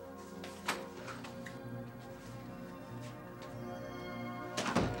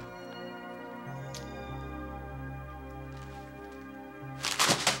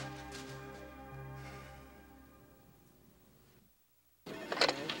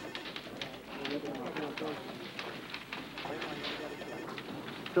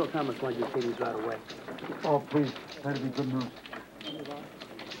 Phil Thomas wanted you to see these right away. Oh, please. That'd be good news.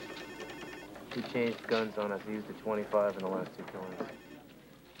 He changed guns on us. He used a 25 in the last 2 killings.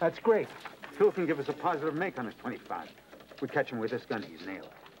 That's great. Phil can give us a positive make on his 25. We catch him with this gun, he's nailed.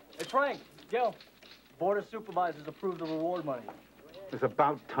 Hey, Frank, Gil, Board of Supervisors approved the reward money. It's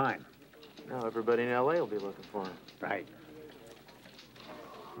about time. Now everybody in L.A. will be looking for him. Right.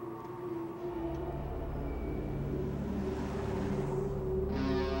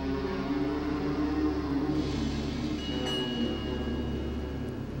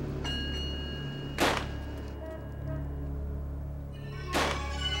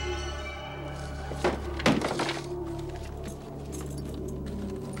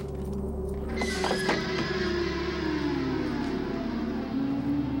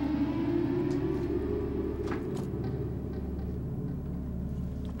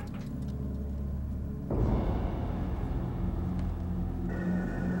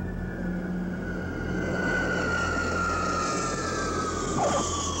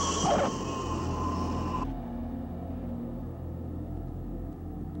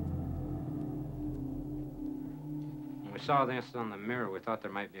 We saw this on the mirror. We thought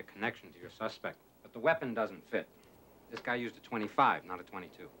there might be a connection to your suspect. But the weapon doesn't fit. This guy used a 25, not a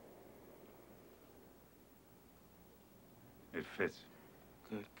 22. It fits.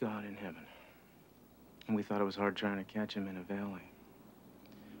 Good God in heaven. And we thought it was hard trying to catch him in a valley.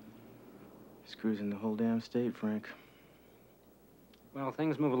 Screws in the whole damn state, Frank. Well,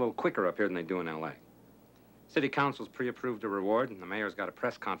 things move a little quicker up here than they do in L.A. City Council's pre-approved a reward, and the mayor's got a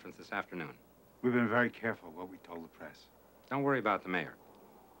press conference this afternoon. We've been very careful what we told the press. Don't worry about the mayor.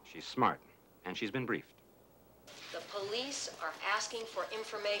 She's smart, and she's been briefed. The police are asking for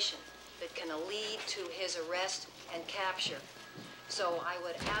information that can lead to his arrest and capture. So I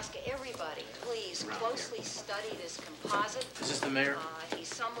would ask everybody, please closely study this composite. Is this the mayor? He's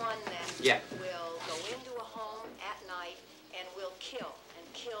someone that will go into a home at night and will kill, and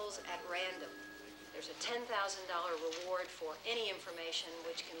kills at random. There's a $10,000 reward for any information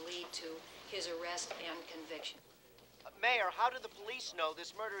which can lead to his arrest and conviction. Mayor, how do the police know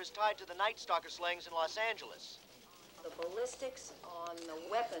this murder is tied to the Night Stalker slayings in Los Angeles? The ballistics on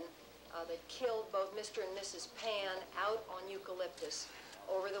the weapon that killed both Mr. and Mrs. Pan out on Eucalyptus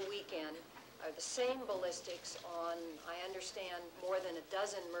over the weekend are the same ballistics on, I understand, more than a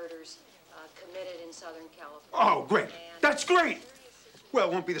dozen murders committed in Southern California. Oh, great. That's great. Well,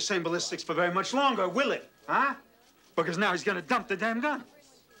 it won't be the same ballistics for very much longer, will it? Huh? Because now he's gonna dump the damn gun.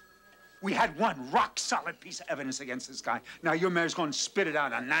 We had one rock-solid piece of evidence against this guy. Now your mayor's gonna spit it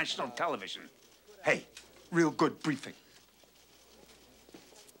out on national television. Hey, real good briefing.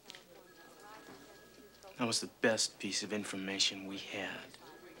 That was the best piece of information we had.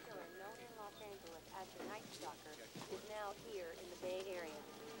 As the Night Stalker is now here in the Bay Area.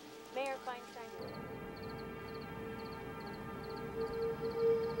 Mayor Feinstein.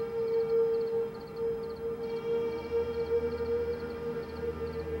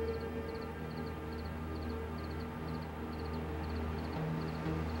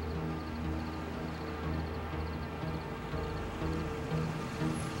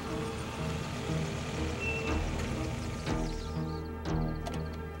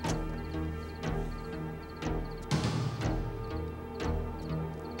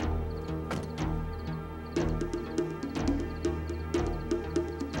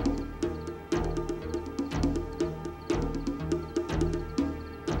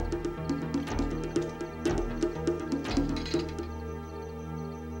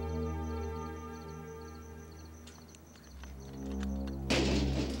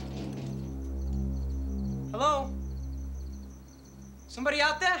 Hello? Somebody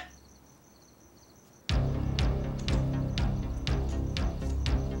out there?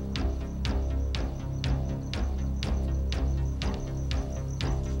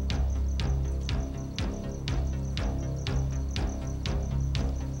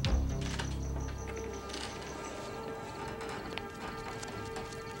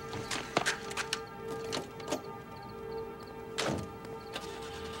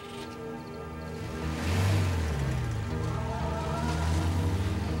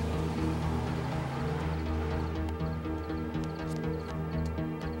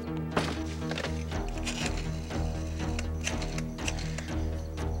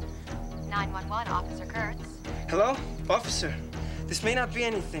 Officer Kurtz. Hello? Officer, this may not be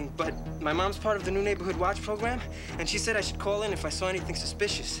anything, but my mom's part of the new Neighborhood Watch program, and she said I should call in if I saw anything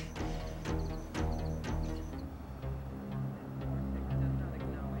suspicious.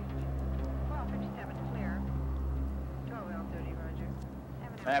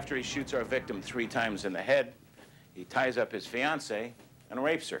 After he shoots our victim 3 times in the head, he ties up his fiancée and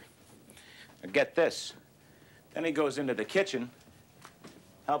rapes her. And get this, then he goes into the kitchen,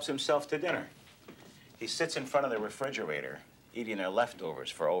 helps himself to dinner. He sits in front of the refrigerator, eating their leftovers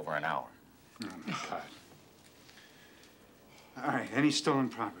for over an hour. Oh, my God. All right, any stolen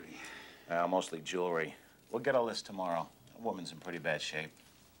property? Mostly jewelry. We'll get all this tomorrow. The woman's in pretty bad shape.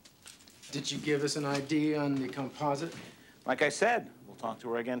 Did you give us an ID on the composite? Like I said, we'll talk to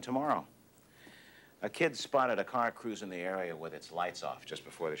her again tomorrow. A kid spotted a car cruising the area with its lights off just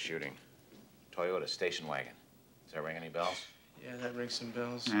before the shooting. Toyota station wagon. Does that ring any bells? Yeah, that rings some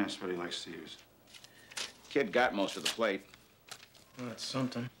bells. Yeah, that's what he likes to use. Kid got most of the plate. Well, that's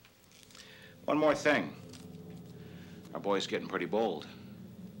something. One more thing. Our boy's getting pretty bold.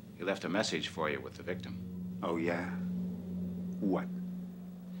 He left a message for you with the victim. Oh, yeah? What?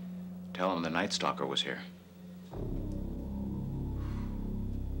 Tell him the Night Stalker was here.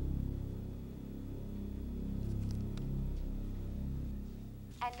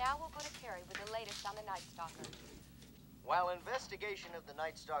 And now we'll go to Carrie with the latest on the Night Stalker. While investigation of the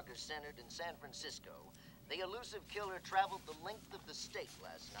Night Stalker centered in San Francisco, the elusive killer traveled the length of the state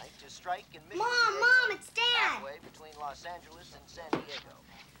last night to strike in Mission Mom, it's Dad! halfway between Los Angeles and San Diego.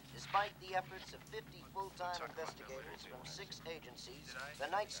 Despite the efforts of 50 full-time investigators from 6 agencies, the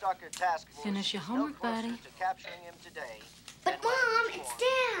Night Stalker task force Finish your is homework, no closer buddy. to capturing him today. But Mom, it's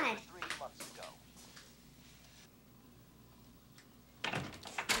Dad! 3 months ago.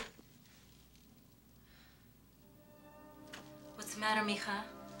 matter, mija?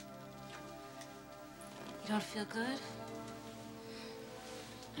 You don't feel good?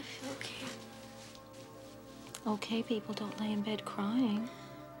 I feel okay. Okay, people don't lay in bed crying.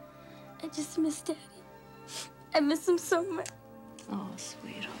 I just miss Daddy. I miss him so much. Oh,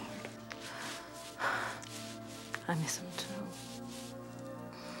 sweetheart. I miss him too.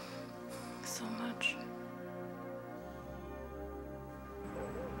 So much.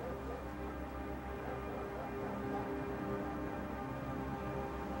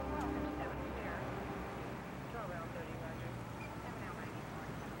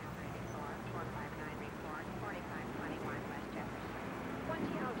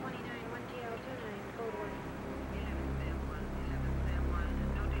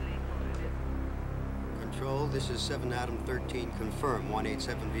 Control, this is 7 Adam 13, confirm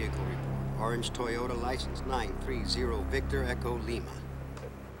 187 vehicle report. Orange Toyota, license 930 Victor Echo Lima.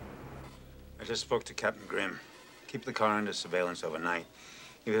 I just spoke to Captain Grimm. Keep the car under surveillance overnight.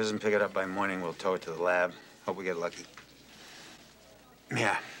 If he doesn't pick it up by morning, we'll tow it to the lab. Hope we get lucky.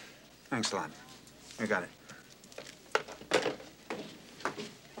 Yeah. Thanks a lot. I got it.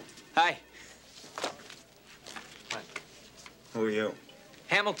 Hi. Who are you?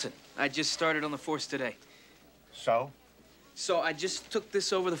 Hamilton. I just started on the force today. So? So I just took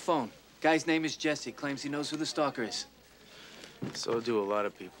this over the phone. Guy's name is Jesse. Claims he knows who the stalker is. So do a lot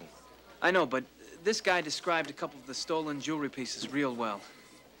of people. I know, but this guy described a couple of the stolen jewelry pieces real well.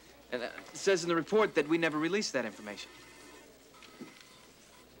 And it says in the report that we never released that information.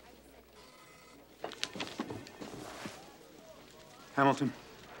 Hamilton,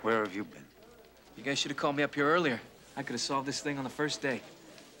 where have you been? You guys should have called me up here earlier. I could have solved this thing on the first day.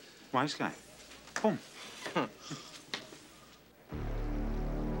 Wise guy. Boom. Huh.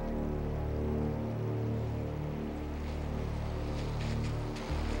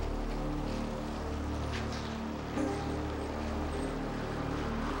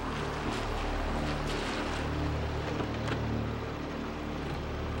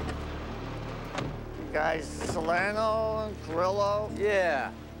 Guys, Solano and Carrillo?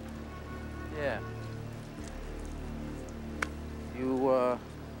 Yeah. Yeah. You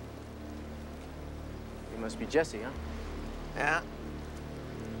must be Jesse, huh? Yeah.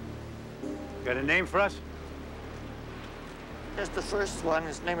 Got a name for us? Just the first one.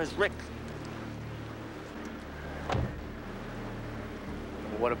 His name is Rick.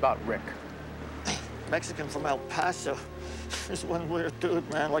 What about Rick? Mexican from El Paso. He's one weird dude,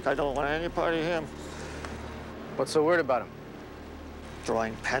 man. Like, I don't want any part of him. What's so weird about him?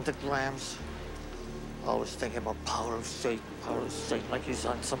 Drawing pentagrams. Always thinking about power of Satan, like he's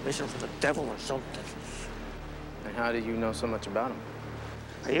on some mission from the devil or something. And how did you know so much about him?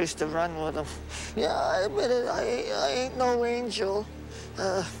 I used to run with him. Yeah, I admit it, I ain't no angel.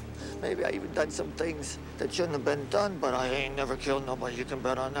 Maybe I even done some things that shouldn't have been done, but I ain't never killed nobody. You can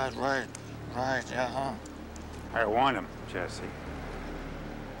bet on that, right? Right, yeah, huh? I want him, Jesse.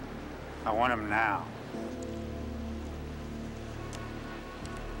 I want him now.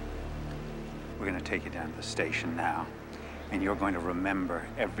 We're going to take you down to the station now, and you're going to remember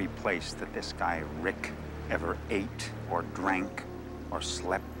every place that this guy, Rick, ever ate or drank or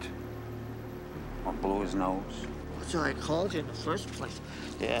slept or blew his nose. That's why I called you in the first place.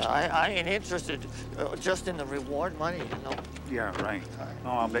 Yeah, I ain't interested just in the reward money, you know. Yeah, right. Oh,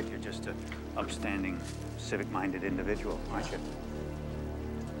 I'll bet you're just an upstanding, civic-minded individual, aren't you?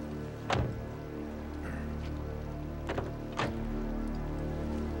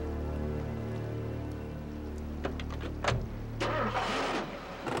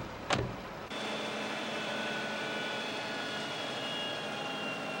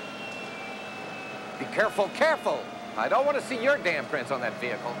 Careful, careful! I don't want to see your damn prints on that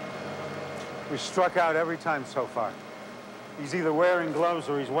vehicle. We struck out every time so far. He's either wearing gloves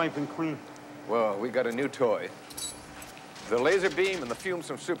or he's wiping clean. Well, we got a new toy. The laser beam and the fumes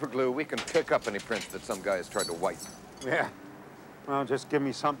from super glue, we can pick up any prints that some guy has tried to wipe. Yeah. Well, just give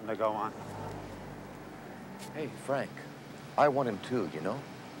me something to go on. Hey, Frank, I want him too, you know?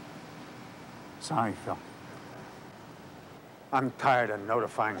 Sorry, Phil. I'm tired of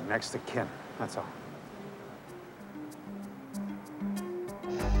notifying next of kin, that's all.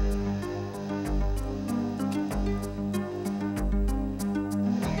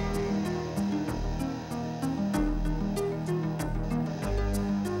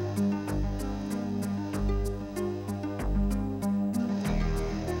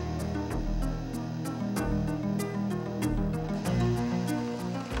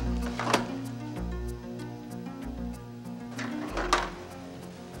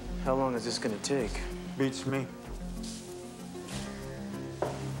 How long is this gonna take? Beats me.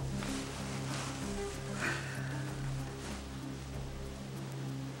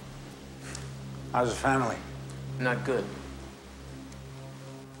 How's the family? Not good.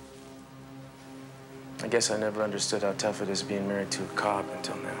 I guess I never understood how tough it is being married to a cop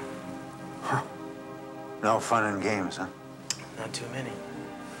until now. Huh. No fun and games, huh? Not too many.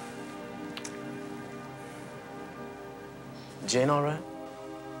 Jane all right?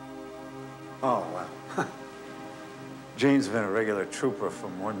 Oh, well. Jane's been a regular trooper for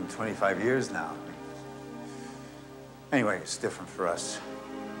more than 25 years now. Anyway, it's different for us.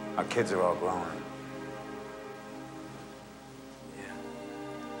 Our kids are all grown.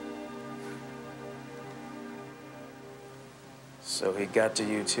 So he got to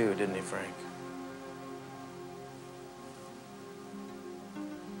you too, didn't he, Frank?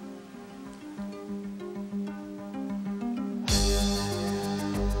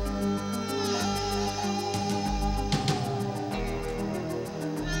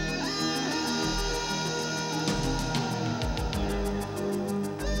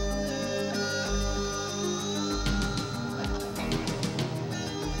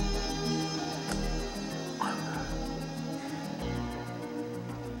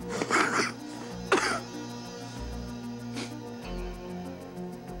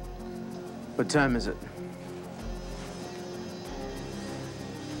 What time is it?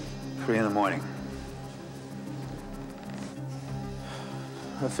 3 in the morning.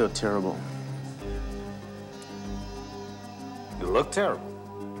 I feel terrible. You look terrible.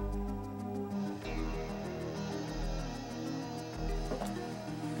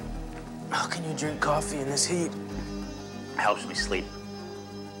 How can you drink coffee in this heat? Helps me sleep.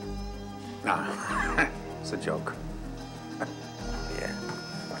 Nah, it's a joke. Yeah.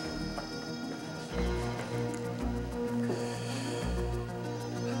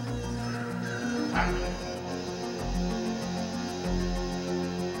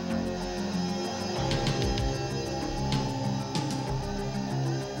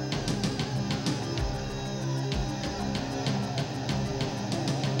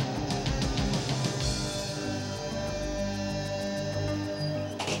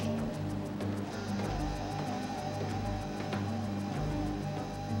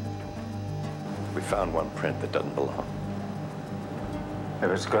 We found one print that doesn't belong. If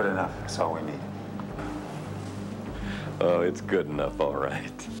it's good enough, that's all we need. Oh, it's good enough, all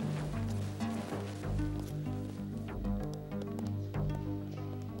right.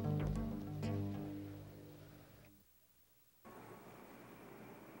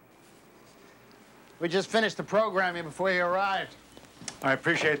 We just finished the programming before you arrived. I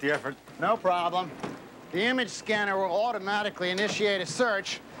appreciate the effort. No problem. The image scanner will automatically initiate a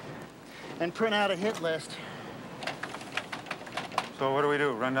search and print out a hit list. So what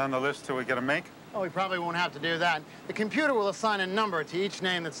do? Run down the list till we get a make? Oh, we probably won't have to do that. The computer will assign a number to each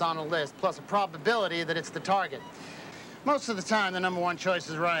name that's on the list, plus a probability that it's the target. Most of the time, the #1 choice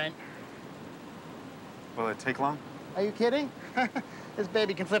is right. Will it take long? Are you kidding? This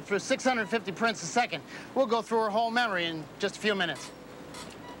baby can flip through 650 prints a second. We'll go through her whole memory in just a few minutes.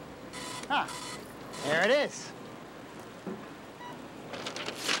 Ah, there it is.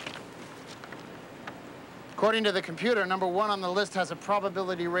 According to the computer, #1 on the list has a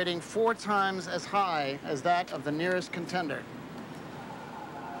probability rating 4 times as high as that of the nearest contender.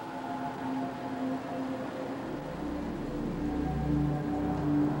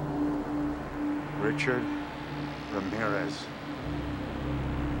 Richard Ramirez.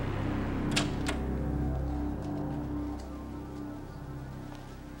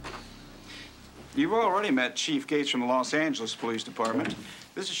 You've already met Chief Gates from the Los Angeles Police Department.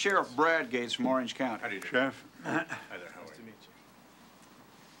 This is Sheriff Brad Gates from Orange County. How do you do? Sheriff. Hi there, how are you?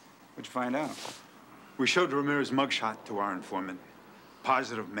 What'd you find out? We showed Ramirez's mugshot to our informant.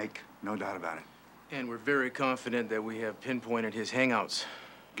 Positive make, no doubt about it. And we're very confident that we have pinpointed his hangouts.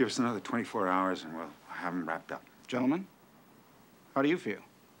 Give us another 24 hours and we'll have him wrapped up. Gentlemen, how do you feel?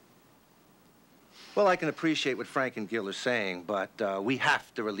 Well, I can appreciate what Frank and Gil are saying, but we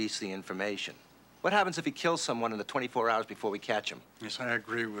have to release the information. What happens if he kills someone in the 24 hours before we catch him? Yes, I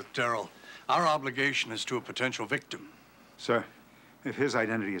agree with Darrell. Our obligation is to a potential victim. Sir, if his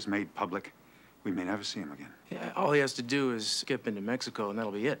identity is made public, we may never see him again. Yeah, all he has to do is skip into Mexico, and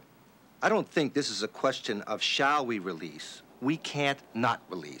that'll be it. I don't think this is a question of shall we release. We can't not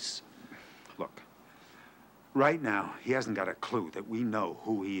release. Look, right now, he hasn't got a clue that we know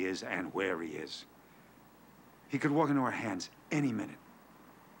who he is and where he is. He could walk into our hands any minute.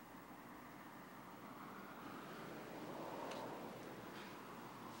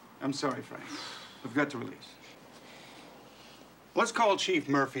 I'm sorry, Frank. We've got to release. Let's call Chief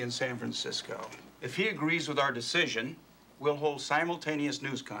Murphy in San Francisco. If he agrees with our decision, we'll hold simultaneous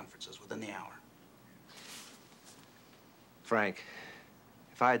news conferences within the hour. Frank,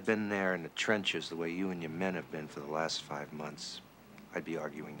 if If I had been there in the trenches the way you and your men have been for the last 5 months, I'd be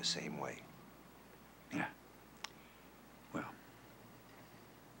arguing the same way. Yeah. Well,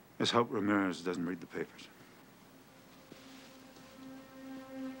 let's hope Ramirez doesn't read the papers.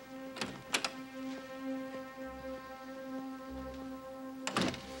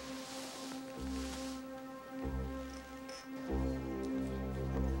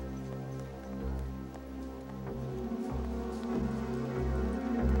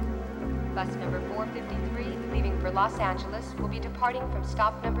 Bus number 453, leaving for Los Angeles, will be departing from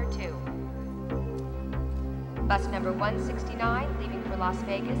stop number 2. Bus number 169, leaving for Las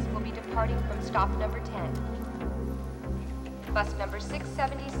Vegas, will be departing from stop number 10. Bus number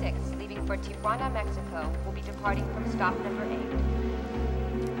 676, leaving for Tijuana, Mexico, will be departing from stop number 8.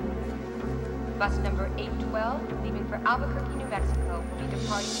 Bus number 812, leaving for Albuquerque, New Mexico, will be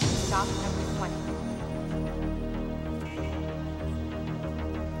departing from stop number 20.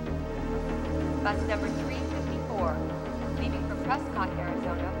 Bus number 354, leaving for Prescott,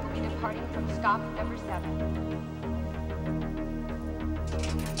 Arizona, will be departing from stop number 7.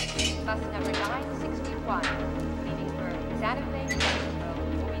 Bus number 961, leaving for Santa Fe, New Mexico,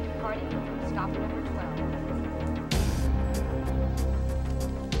 will be departing from stop number 12.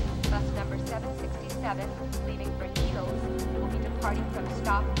 Bus number 767, leaving for Needles, will be departing from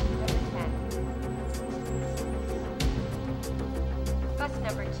stop number 10. Bus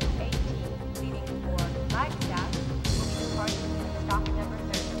number 218, leaving for Flagstaff, will be departing from stop number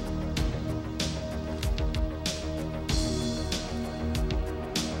 30.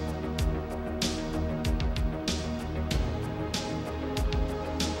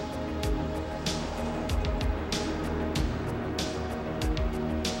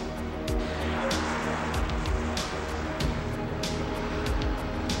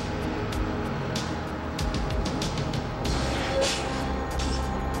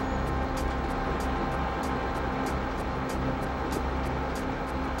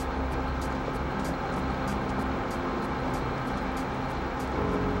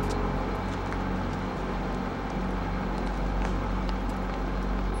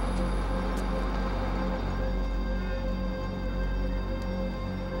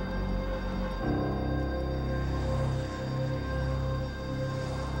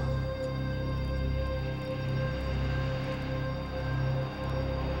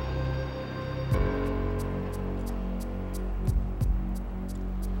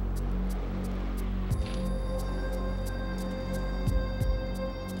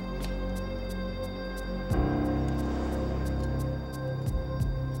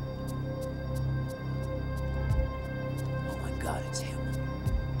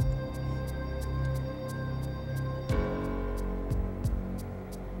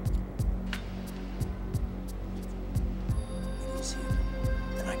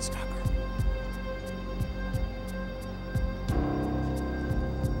 The Night Stalker.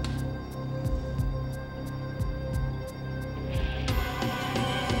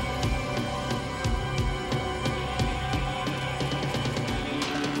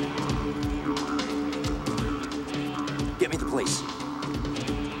 Get me the police.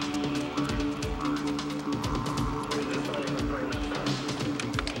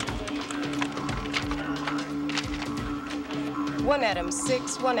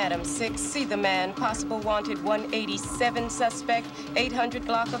 One Adam 6, see the man, possible wanted 187 suspect, 800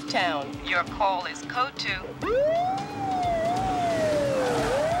 block of town. Your call is code 2.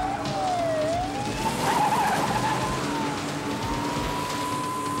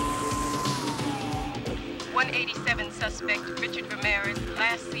 .187 suspect, Richard Ramirez,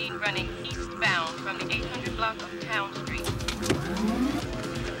 last seen running eastbound from the 800 block of Town Street.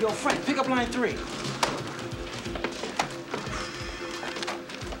 Yo, Frank, pick up line 3.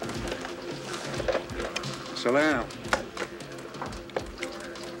 Salerno.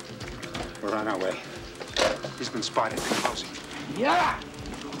 We're on our way. He's been spotted. They're closing. Yeah!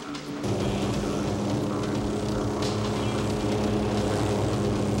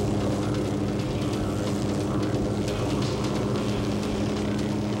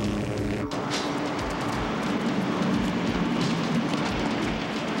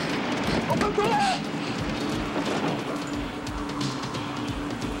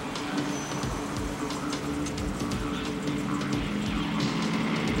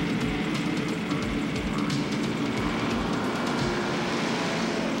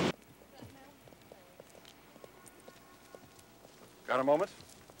 Got a moment?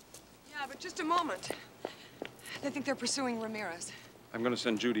 Yeah, but just a moment. They think they're pursuing Ramirez. I'm going to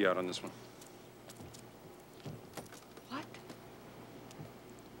send Judy out on this one. What?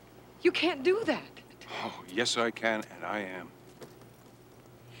 You can't do that. Oh, yes, I can, and I am.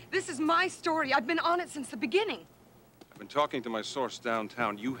 This is my story. I've been on it since the beginning. I've been talking to my source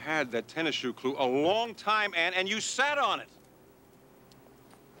downtown. You had that tennis shoe clue a long time, Ann, and you sat on it.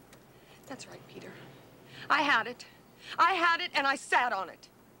 That's right, Peter. I had it. I had it, and I sat on it.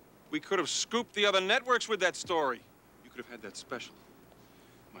 We could have scooped the other networks with that story. You could have had that special.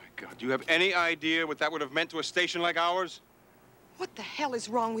 My God, do you have any idea what that would have meant to a station like ours? What the hell is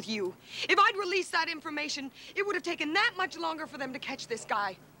wrong with you? If I'd released that information, it would have taken that much longer for them to catch this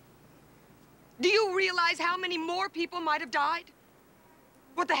guy. Do you realize how many more people might have died?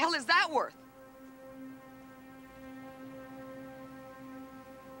 What the hell is that worth?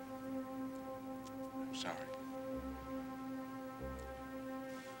 I'm sorry.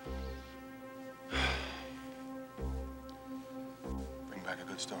 Bring back a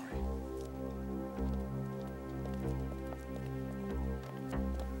good story.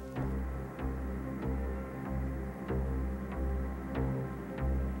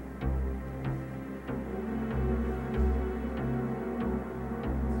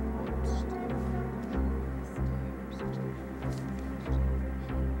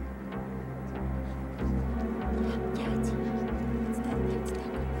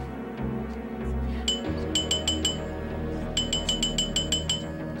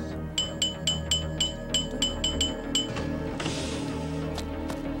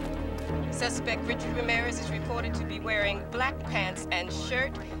 Suspect Richard Ramirez is reported to be wearing black pants and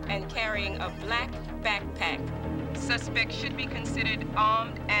shirt and carrying a black backpack. Suspect should be considered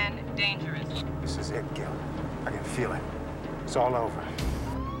armed and dangerous. This is it, Gil. I can feel it. It's all over.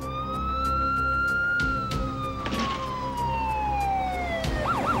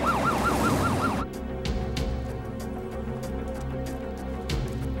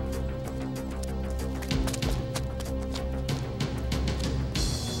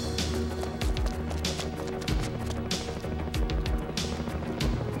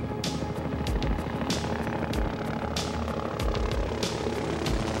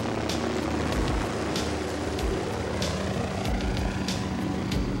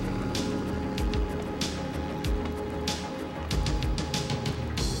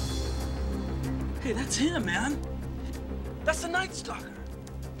 Hey, that's him, man. That's the Night Stalker.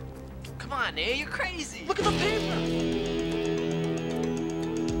 Come on, eh? You're crazy. Look at the paper.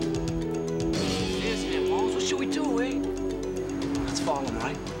 Isn't it, Walls? What should we do, eh? Let's follow him,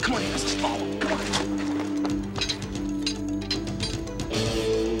 right? Come on, let's just follow him. Come on.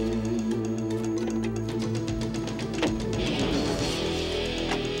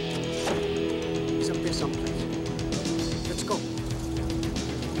 He's up there someplace. Let's go.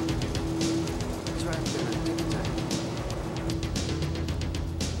 He's right up there. Take your time.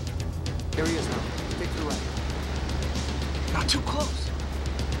 Here he is now. Take the right. Not too close.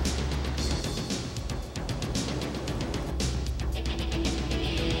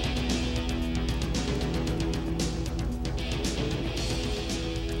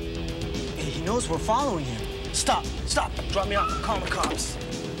 Hey, he knows we're following him. Stop, stop. Drop me off and call the cops.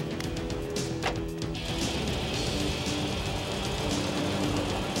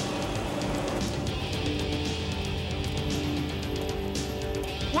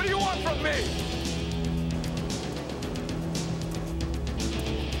 What do you want from me?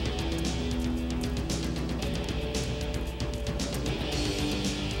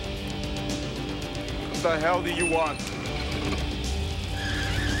 What the hell do you want?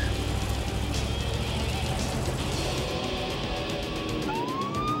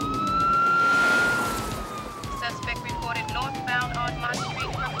 Suspect reported northbound on my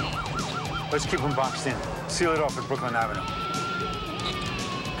street from east. Let's keep him boxed in. Seal it off at Brooklyn Avenue.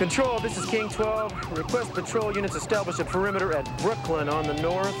 Control, this is King 12. Request patrol units establish a perimeter at Brooklyn on the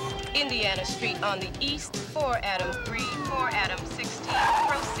north. Indiana Street on the east, 4 Adam 3, 4 Adam 16.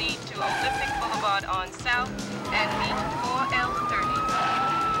 Proceed to Olympic Boulevard on south and meet 4L30.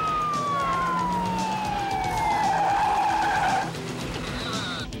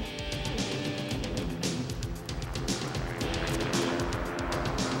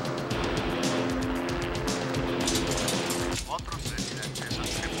 Otros residentes han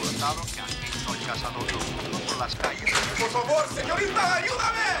reportado que han visto al cazador nocturno por las calles. ¡Por favor, señorita,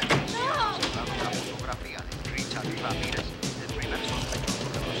 ayúdame! No. Se ha dado una fotografía de Richard Ramirez, el primer sospechoso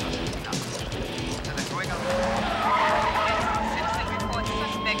de los asesinatos. Se les ruega... Citizen reports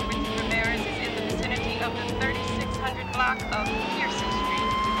suspect Richard Ramirez is in the vicinity of the 3600 block of Pearson Street.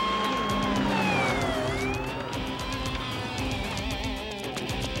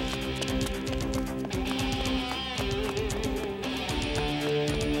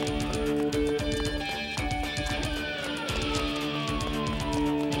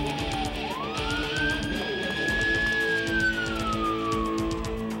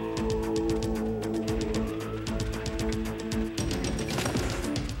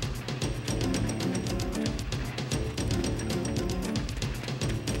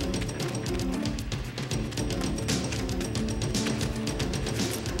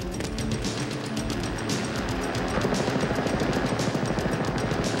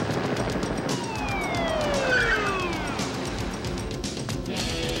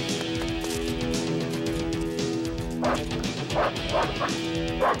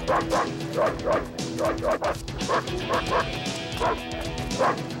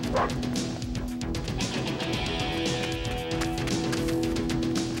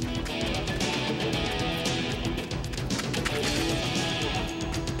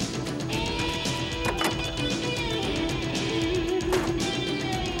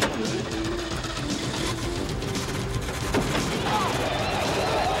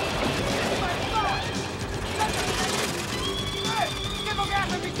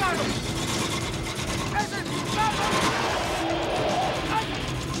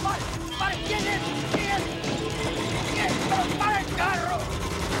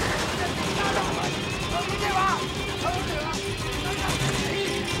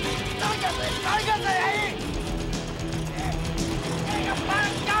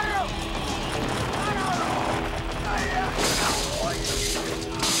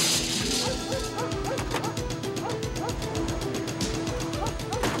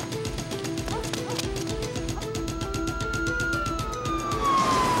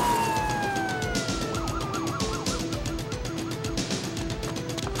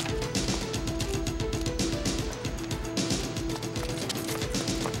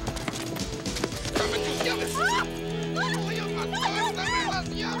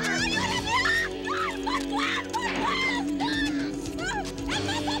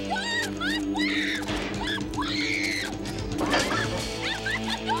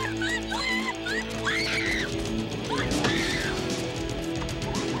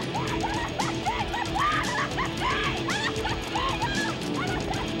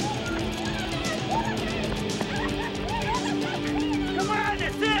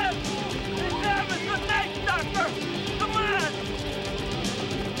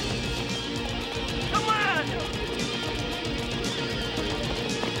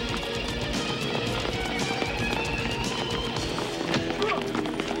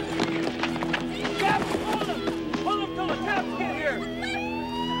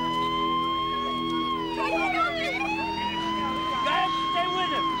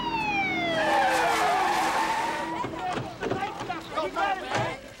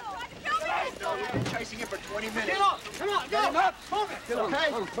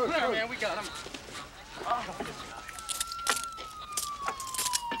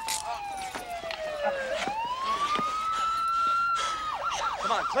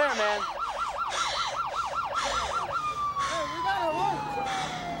 Come on, clear, man.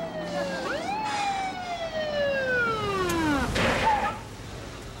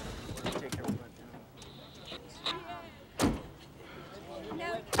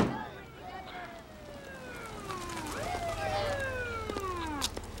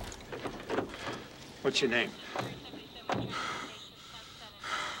 What's your name?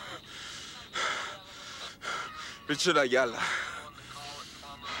 Richard Ayala.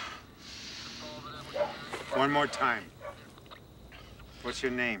 One more time. What's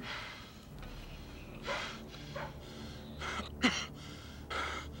your name?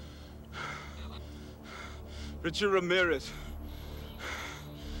 Richard Ramirez.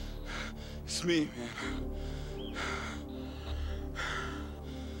 It's me, man.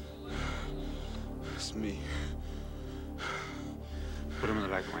 It's me. Put him in the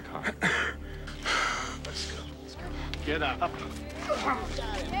back of my car. Let's go. Get up.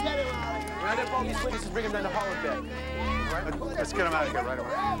 Round up all these witnesses, bring them down to holodeck. Right? Let's get him out of here right away.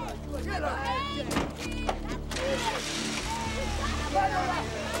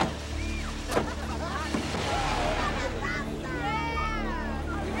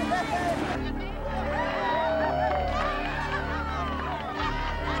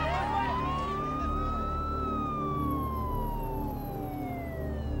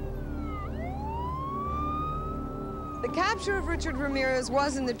 The capture of Richard Ramirez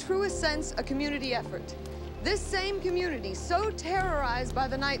was, in the truest sense, a community effort. This same community, so terrorized by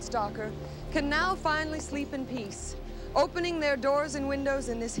the Night Stalker, can now finally sleep in peace, opening their doors and windows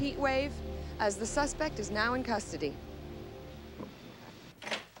in this heat wave, as the suspect is now in custody.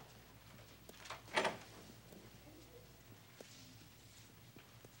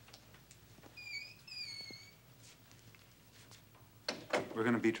 We're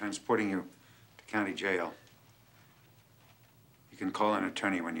going to be transporting you to county jail. You can call an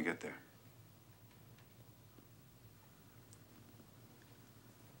attorney when you get there.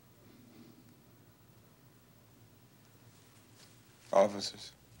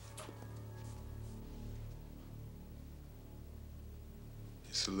 Officers.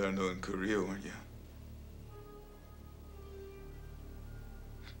 You're Salerno in Korea, weren't you?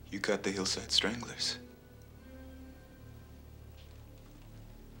 You got the Hillside Stranglers.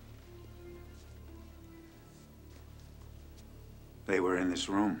 They were in this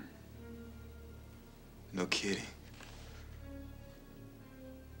room. No kidding.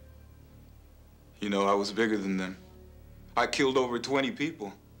 You know, I was bigger than them. I killed over 20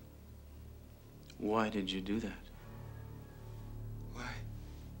 people. Why did you do that? Why?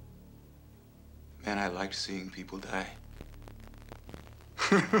 Man, I liked seeing people die.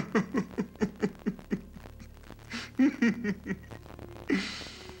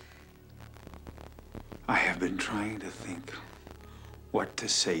 I have been trying to think what to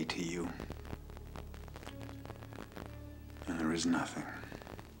say to you. And there is nothing.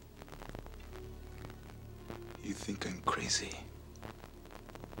 You think I'm crazy?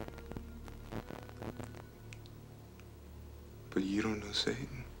 But you don't know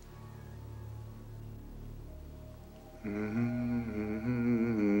Satan.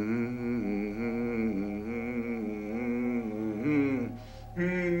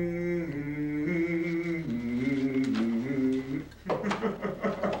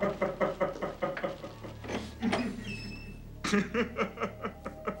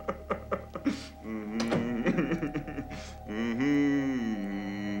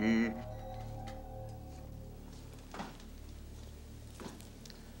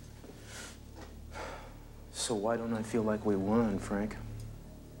 So why don't I feel like we won, Frank?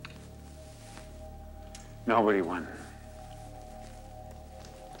 Nobody won.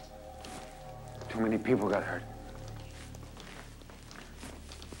 Too many people got hurt.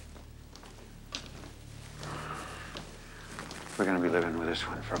 We're gonna be living with this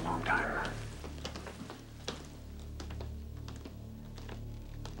one for a long time.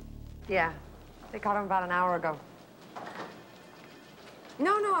 Yeah, they caught him about an hour ago.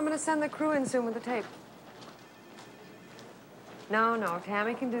 No, I'm gonna send the crew in soon with the tape. No,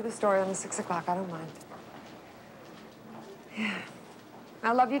 Tammy can do the story on the 6 o'clock. I don't mind. Yeah.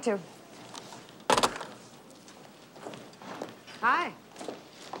 I love you too. Hi.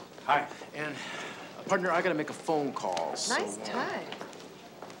 Hi. And, partner, I gotta make a phone call. Nice tie.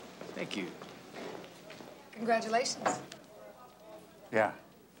 Thank you. Congratulations. Yeah.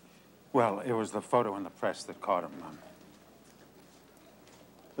 Well, it was the photo in the press that caught him.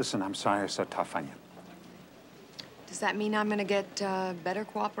 Listen, I'm sorry I was so tough on you. Does that mean I'm gonna get better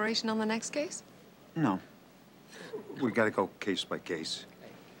cooperation on the next case? No. We gotta go case by case.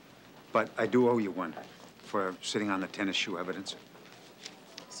 But I do owe you one for sitting on the tennis shoe evidence.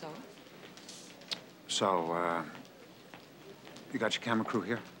 So? So, you got your camera crew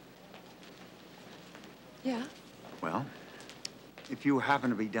here? Yeah. Well, if you happen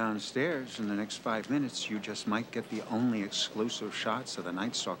to be downstairs in the next 5 minutes, you just might get the only exclusive shots of the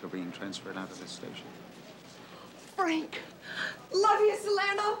Night Stalker being transferred out of the station. Frank, love you,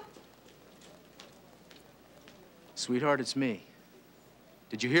 Salerno. Sweetheart, it's me.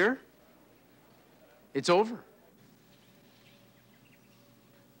 Did you hear? It's over.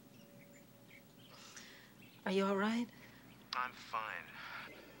 Are you all right? I'm fine.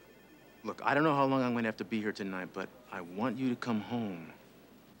 Look, I don't know how long I'm going to have to be here tonight, but I want you to come home.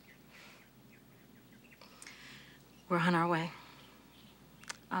 We're on our way.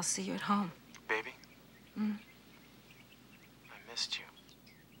 I'll see you at home. Baby? Mm. I missed you.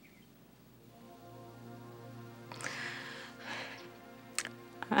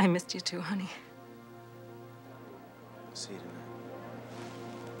 I missed you too, honey. I'll see you tonight.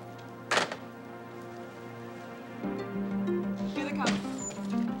 Here they come.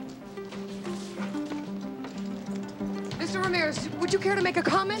 Mr. Ramirez, would you care to make a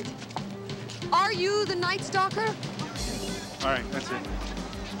comment? Are you the Night Stalker? All right, that's it.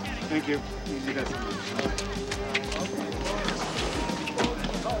 Thank you. Easy destiny.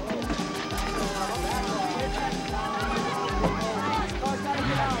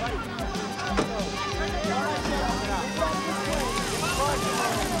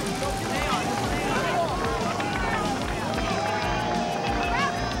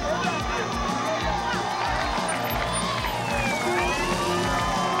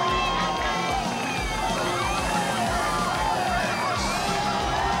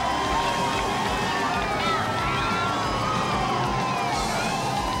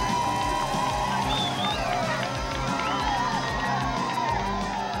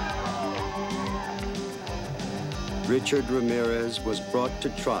 Richard Ramirez was brought to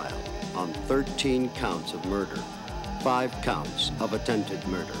trial on 13 counts of murder, 5 counts of attempted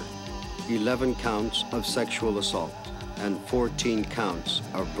murder, 11 counts of sexual assault, and 14 counts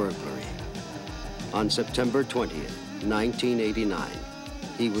of burglary. On September 20th, 1989,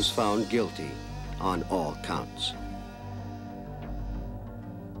 he was found guilty on all counts.